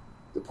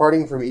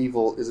 departing from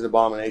evil is an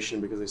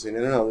abomination because they say,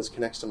 no, this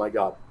connects to my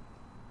God.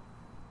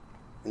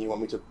 And you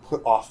want me to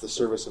put off the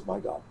service of my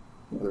God,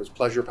 whether it's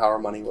pleasure, power,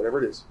 money,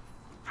 whatever it is.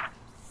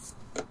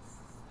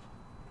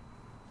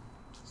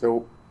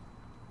 So,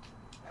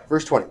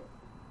 verse 20.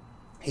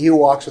 He who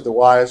walks with the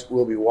wise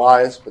will be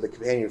wise, but the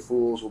companion of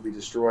fools will be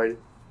destroyed.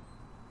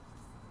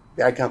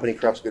 Bad company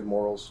corrupts good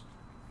morals.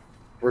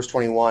 Verse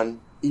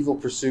 21. Evil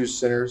pursues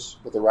sinners,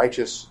 but to the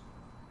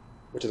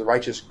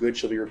righteous good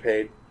shall be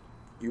repaid.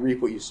 You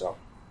reap what you sow.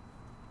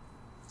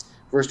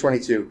 Verse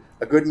 22.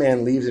 A good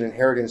man leaves an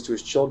inheritance to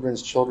his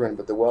children's children,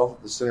 but the wealth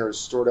of the sinner is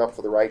stored up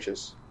for the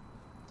righteous.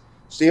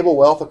 Stable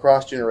wealth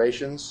across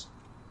generations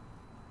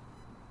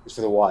is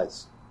for the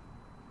wise.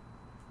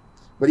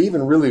 But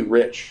even really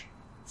rich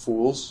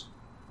fools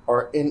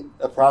are in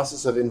a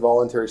process of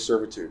involuntary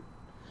servitude.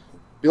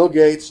 Bill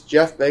Gates,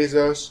 Jeff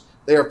Bezos,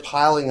 they are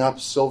piling up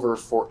silver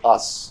for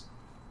us.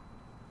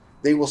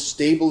 They will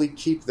stably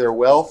keep their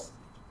wealth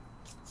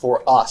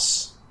for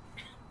us.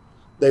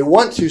 They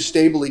want to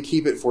stably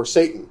keep it for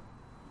Satan.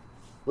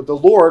 But the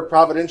Lord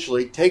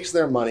providentially takes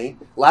their money,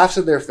 laughs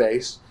at their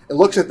face, and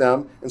looks at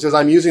them and says,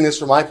 I'm using this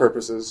for my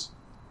purposes.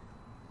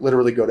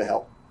 Literally go to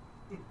hell.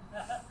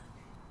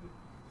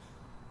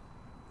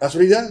 That's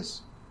what he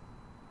does.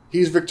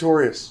 He's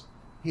victorious.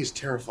 He's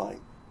terrifying.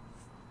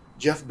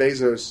 Jeff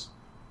Bezos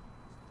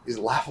is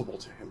laughable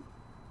to him.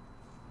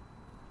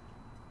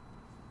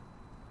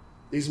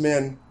 These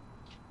men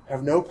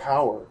have no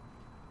power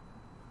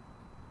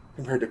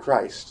compared to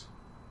Christ.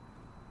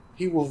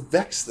 He will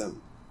vex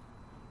them.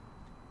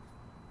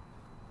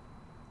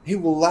 He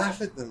will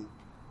laugh at them.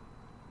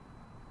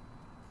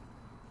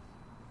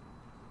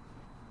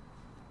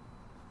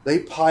 They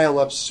pile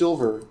up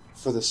silver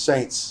for the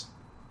saints.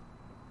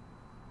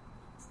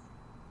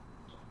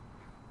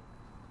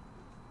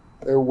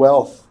 Their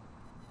wealth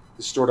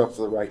is stored up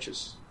for the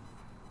righteous.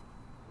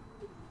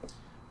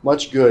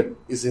 Much good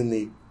is in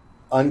the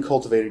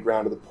uncultivated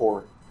ground of the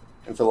poor,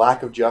 and for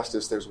lack of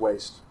justice, there's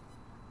waste.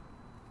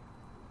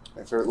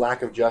 And for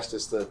lack of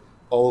justice,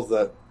 all of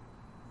the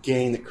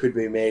gain that could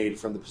be made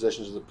from the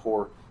possessions of the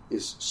poor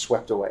is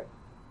swept away.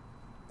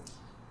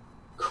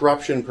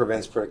 Corruption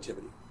prevents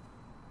productivity.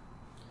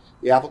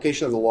 The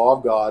application of the law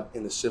of God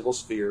in the civil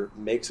sphere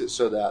makes it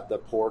so that the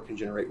poor can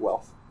generate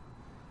wealth.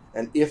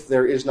 And if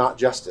there is not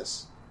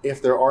justice,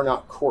 if there are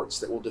not courts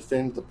that will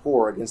defend the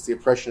poor against the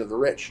oppression of the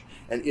rich,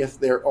 and if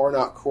there are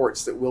not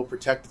courts that will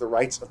protect the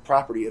rights of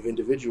property of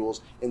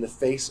individuals in the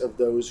face of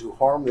those who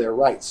harm their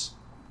rights,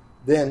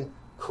 then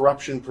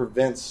corruption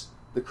prevents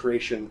the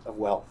creation of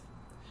wealth.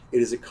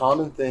 It is a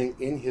common thing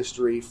in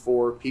history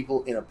for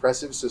people in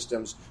oppressive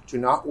systems to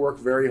not work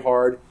very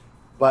hard,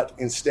 but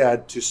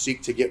instead to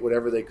seek to get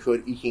whatever they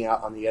could, eking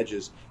out on the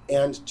edges,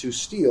 and to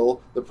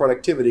steal the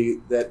productivity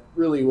that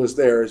really was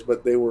theirs,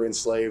 but they were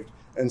enslaved.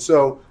 And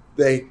so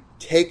they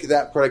take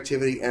that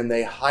productivity and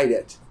they hide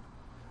it.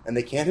 And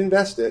they can't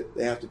invest it.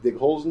 They have to dig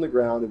holes in the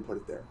ground and put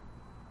it there.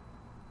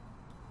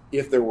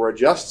 If there were a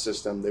just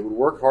system, they would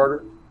work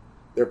harder,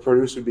 their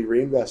produce would be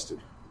reinvested,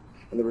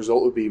 and the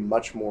result would be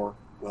much more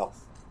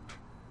wealth.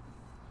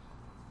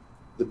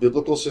 the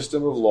biblical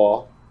system of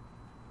law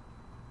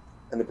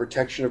and the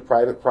protection of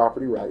private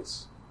property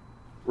rights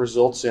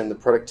results in the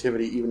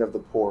productivity even of the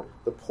poor.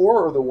 The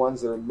poor are the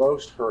ones that are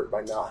most hurt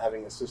by not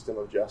having a system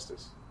of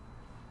justice.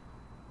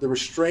 The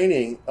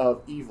restraining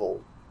of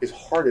evil is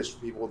hardest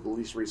for people with the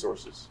least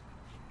resources,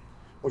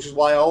 which is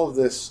why all of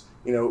this,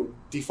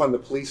 defund the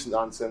police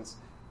nonsense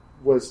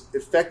was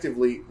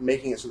effectively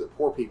making it so that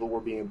poor people were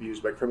being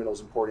abused by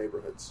criminals in poor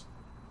neighborhoods.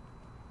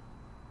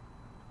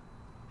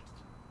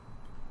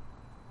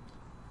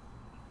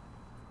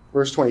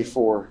 Verse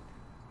 24,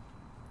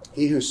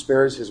 he who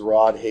spares his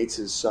rod hates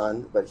his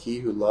son, but he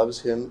who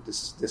loves him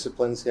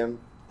disciplines him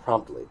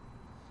promptly.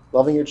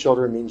 Loving your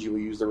children means you will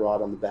use the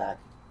rod on the back,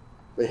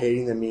 but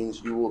hating them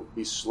means you will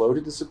be slow to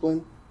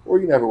discipline, or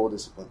you never will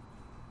discipline.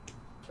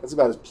 That's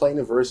about as plain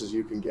a verse as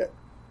you can get.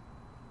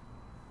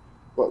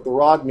 But the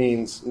rod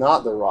means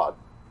not the rod.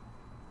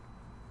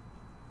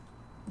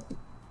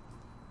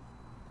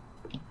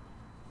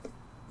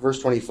 Verse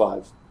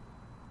 25.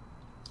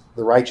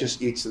 The righteous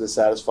eats to the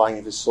satisfying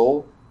of his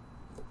soul,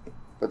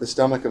 but the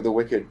stomach of the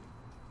wicked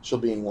shall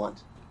be in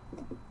want.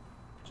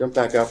 Jump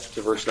back up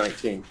to verse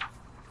 19.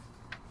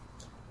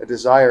 A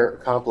desire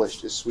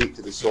accomplished is sweet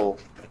to the soul,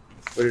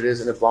 but it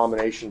is an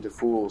abomination to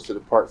fools to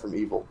depart from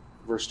evil.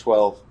 Verse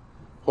 12.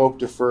 Hope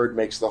deferred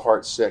makes the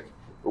heart sick,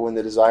 but when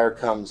the desire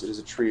comes, it is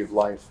a tree of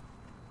life.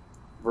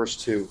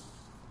 Verse 2.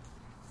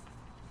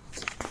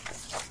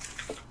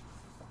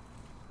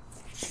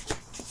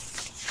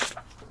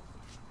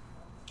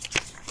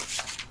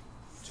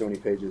 Too many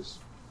pages.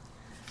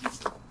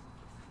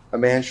 A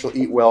man shall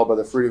eat well by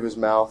the fruit of his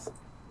mouth,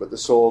 but the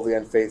soul of the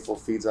unfaithful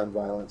feeds on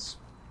violence.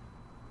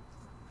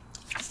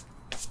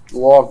 The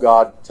law of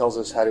God tells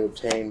us how to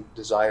obtain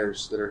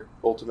desires that are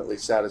ultimately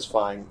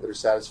satisfying, that are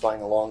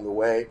satisfying along the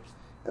way,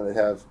 and that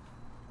have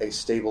a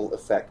stable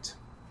effect.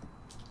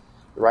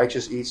 The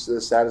righteous eats to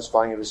the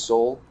satisfying of his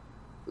soul,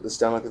 but the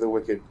stomach of the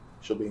wicked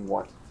shall be in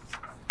want.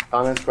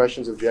 Comments,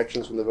 questions,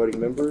 objections from the voting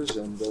members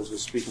and those with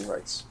speaking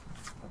rights?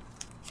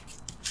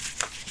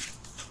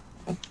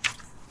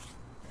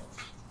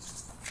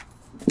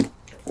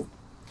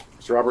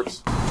 Mr.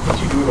 Roberts? What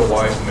do you do with a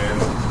wise man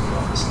who will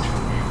not listen to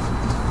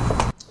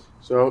rebuke?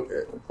 So,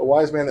 a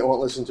wise man that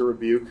won't listen to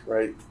rebuke,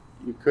 right?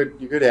 You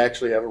could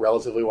actually have a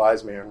relatively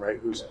wise man, right,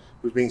 who's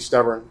being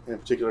stubborn in a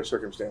particular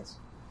circumstance.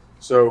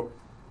 So,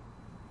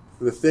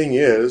 the thing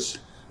is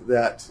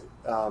that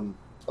a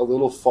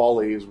little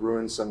folly is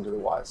ruinsome to the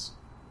wise.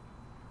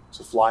 It's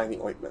a fly in the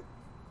ointment.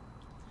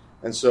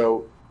 And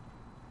so,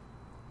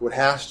 what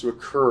has to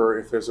occur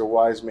if there's a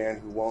wise man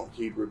who won't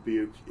heed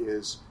rebuke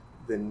is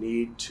the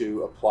need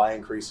to apply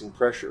increasing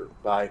pressure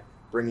by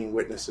bringing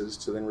witnesses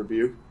to then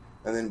rebuke,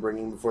 and then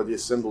bringing before the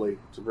assembly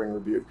to bring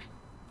rebuke.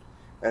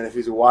 And if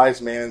he's a wise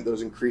man,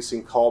 those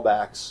increasing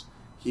callbacks,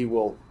 he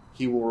will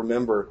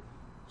remember,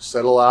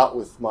 settle out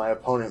with my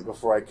opponent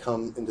before I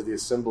come into the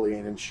assembly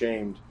and am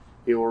shamed.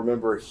 He will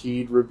remember,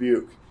 heed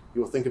rebuke. He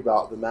will think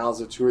about the mouths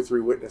of 2 or 3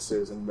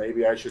 witnesses, and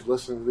maybe I should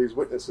listen to these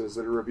witnesses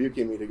that are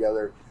rebuking me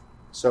together.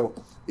 So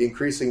the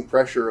increasing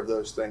pressure of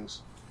those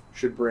things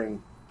should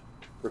bring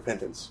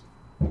repentance.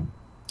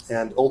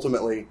 And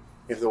ultimately,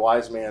 if the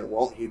wise man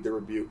won't heed the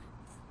rebuke,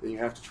 then you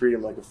have to treat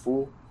him like a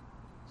fool,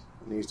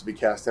 and he needs to be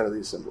cast out of the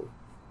assembly.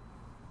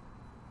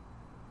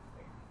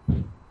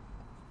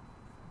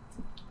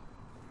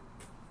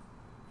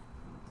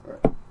 All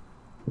right.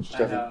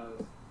 I have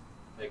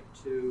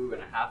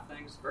 2.5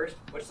 things. First,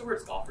 what's the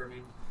word scoffer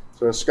mean?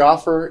 So a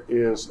scoffer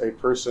is a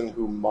person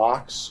who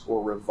mocks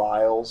or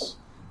reviles.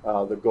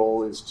 The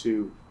goal is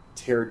to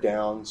tear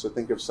down. So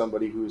think of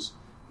somebody who's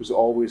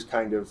always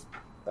kind of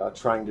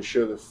trying to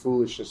show the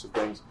foolishness of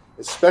things,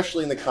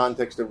 especially in the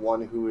context of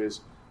one who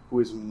is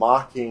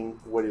mocking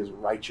what is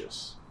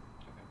righteous.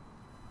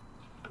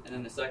 Okay. And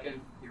then the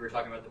second, you were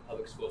talking about the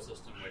public school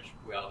system, which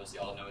we obviously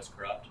all know is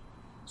corrupt.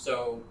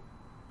 So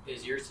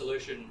is your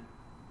solution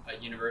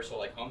a universal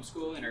like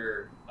homeschooling,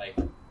 or like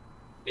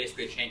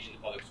basically changing the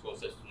public school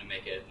system to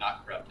make it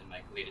not corrupt and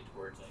like lead it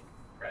towards like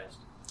Christ?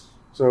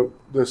 So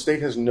the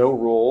state has no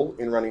role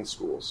in running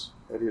schools.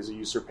 It is a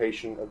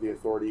usurpation of the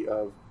authority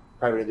of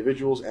private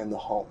individuals and the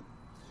home.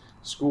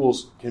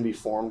 Schools can be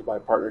formed by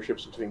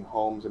partnerships between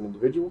homes and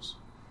individuals,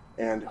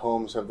 and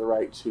homes have the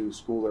right to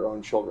school their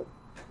own children.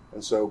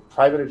 And so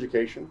private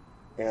education,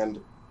 and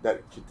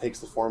that takes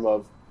the form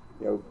of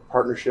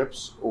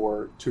partnerships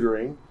or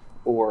tutoring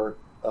or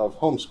of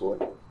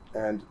homeschooling.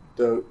 And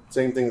the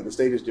same thing that the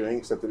state is doing,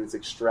 except that it's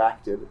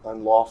extracted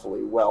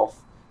unlawfully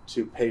wealth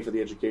to pay for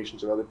the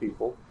educations of other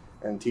people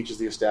and teaches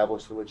the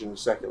established religion of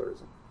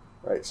secularism.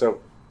 Right?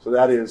 So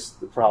that is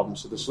the problem.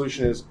 So the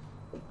solution is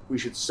we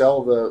should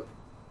sell the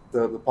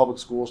public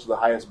schools to the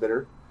highest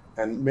bidder,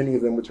 and many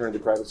of them would turn to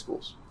private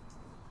schools.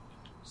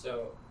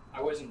 So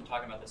I wasn't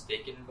talking about the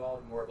state getting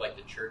involved, more of like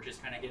the churches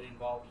kind of getting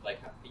involved.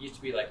 Like it used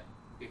to be like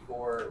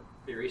before,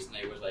 pretty recently,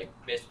 it was like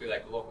basically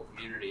like local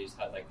communities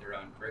had like their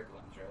own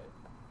curriculums, right?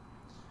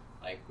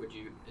 Like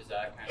is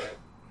that kind of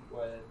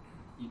what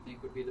you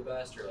think would be the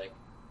best, or like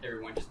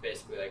everyone just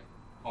basically like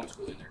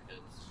homeschooling their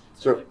kids?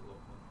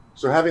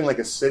 So having like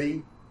a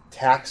city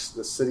tax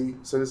the city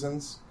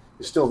citizens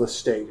is still the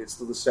state. It's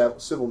still the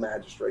civil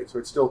magistrate. So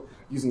it's still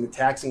using the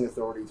taxing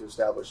authority to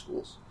establish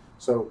schools.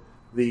 So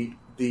the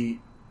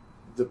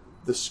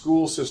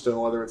school system,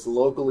 whether it's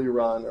locally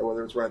run or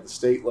whether it's run at the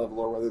state level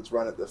or whether it's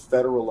run at the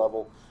federal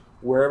level,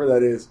 wherever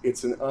that is,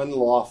 it's an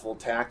unlawful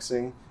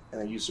taxing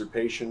and a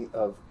usurpation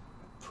of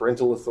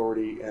parental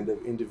authority and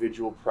of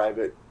individual,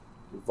 private,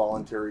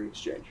 voluntary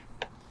exchange.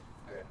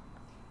 Okay.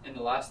 And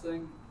the last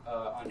thing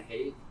on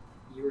hate,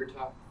 you were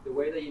the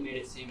way that you made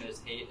it seem as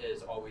hate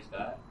is always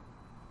bad.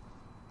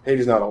 Hate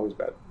is not always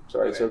bad.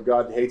 Sorry. Okay. So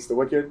God hates the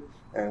wicked,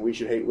 and we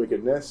should hate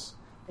wickedness,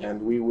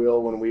 and we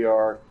will, when we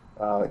are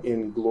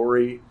in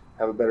glory,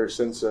 have a better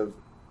sense of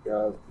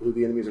who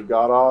the enemies of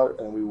God are,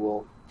 and we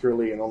will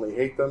purely and only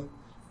hate them.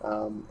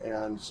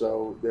 And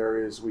so there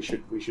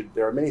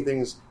are many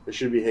things that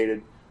should be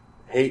hated.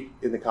 Hate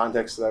in the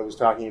context that I was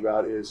talking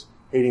about is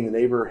hating the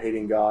neighbor,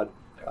 hating God,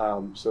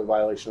 so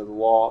violation of the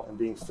law, and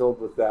being filled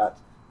with that,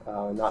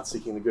 not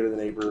seeking the good of the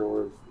neighbor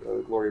or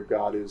the glory of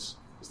God is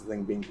the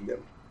thing being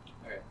condemned.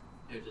 Okay.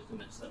 It was just a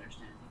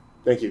misunderstanding.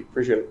 Thank you.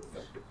 Appreciate it.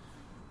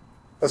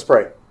 Let's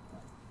pray.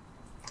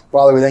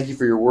 Father, we thank you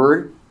for your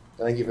word.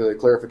 I thank you for the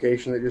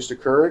clarification that just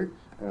occurred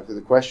and for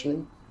the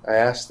questioning. I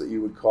ask that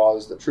you would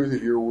cause the truth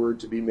of your word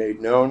to be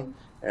made known,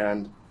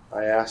 and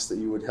I ask that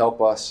you would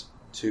help us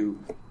to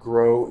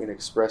grow in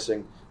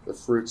expressing the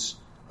fruits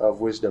of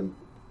wisdom.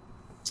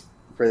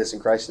 I pray this in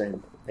Christ's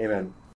name. Amen.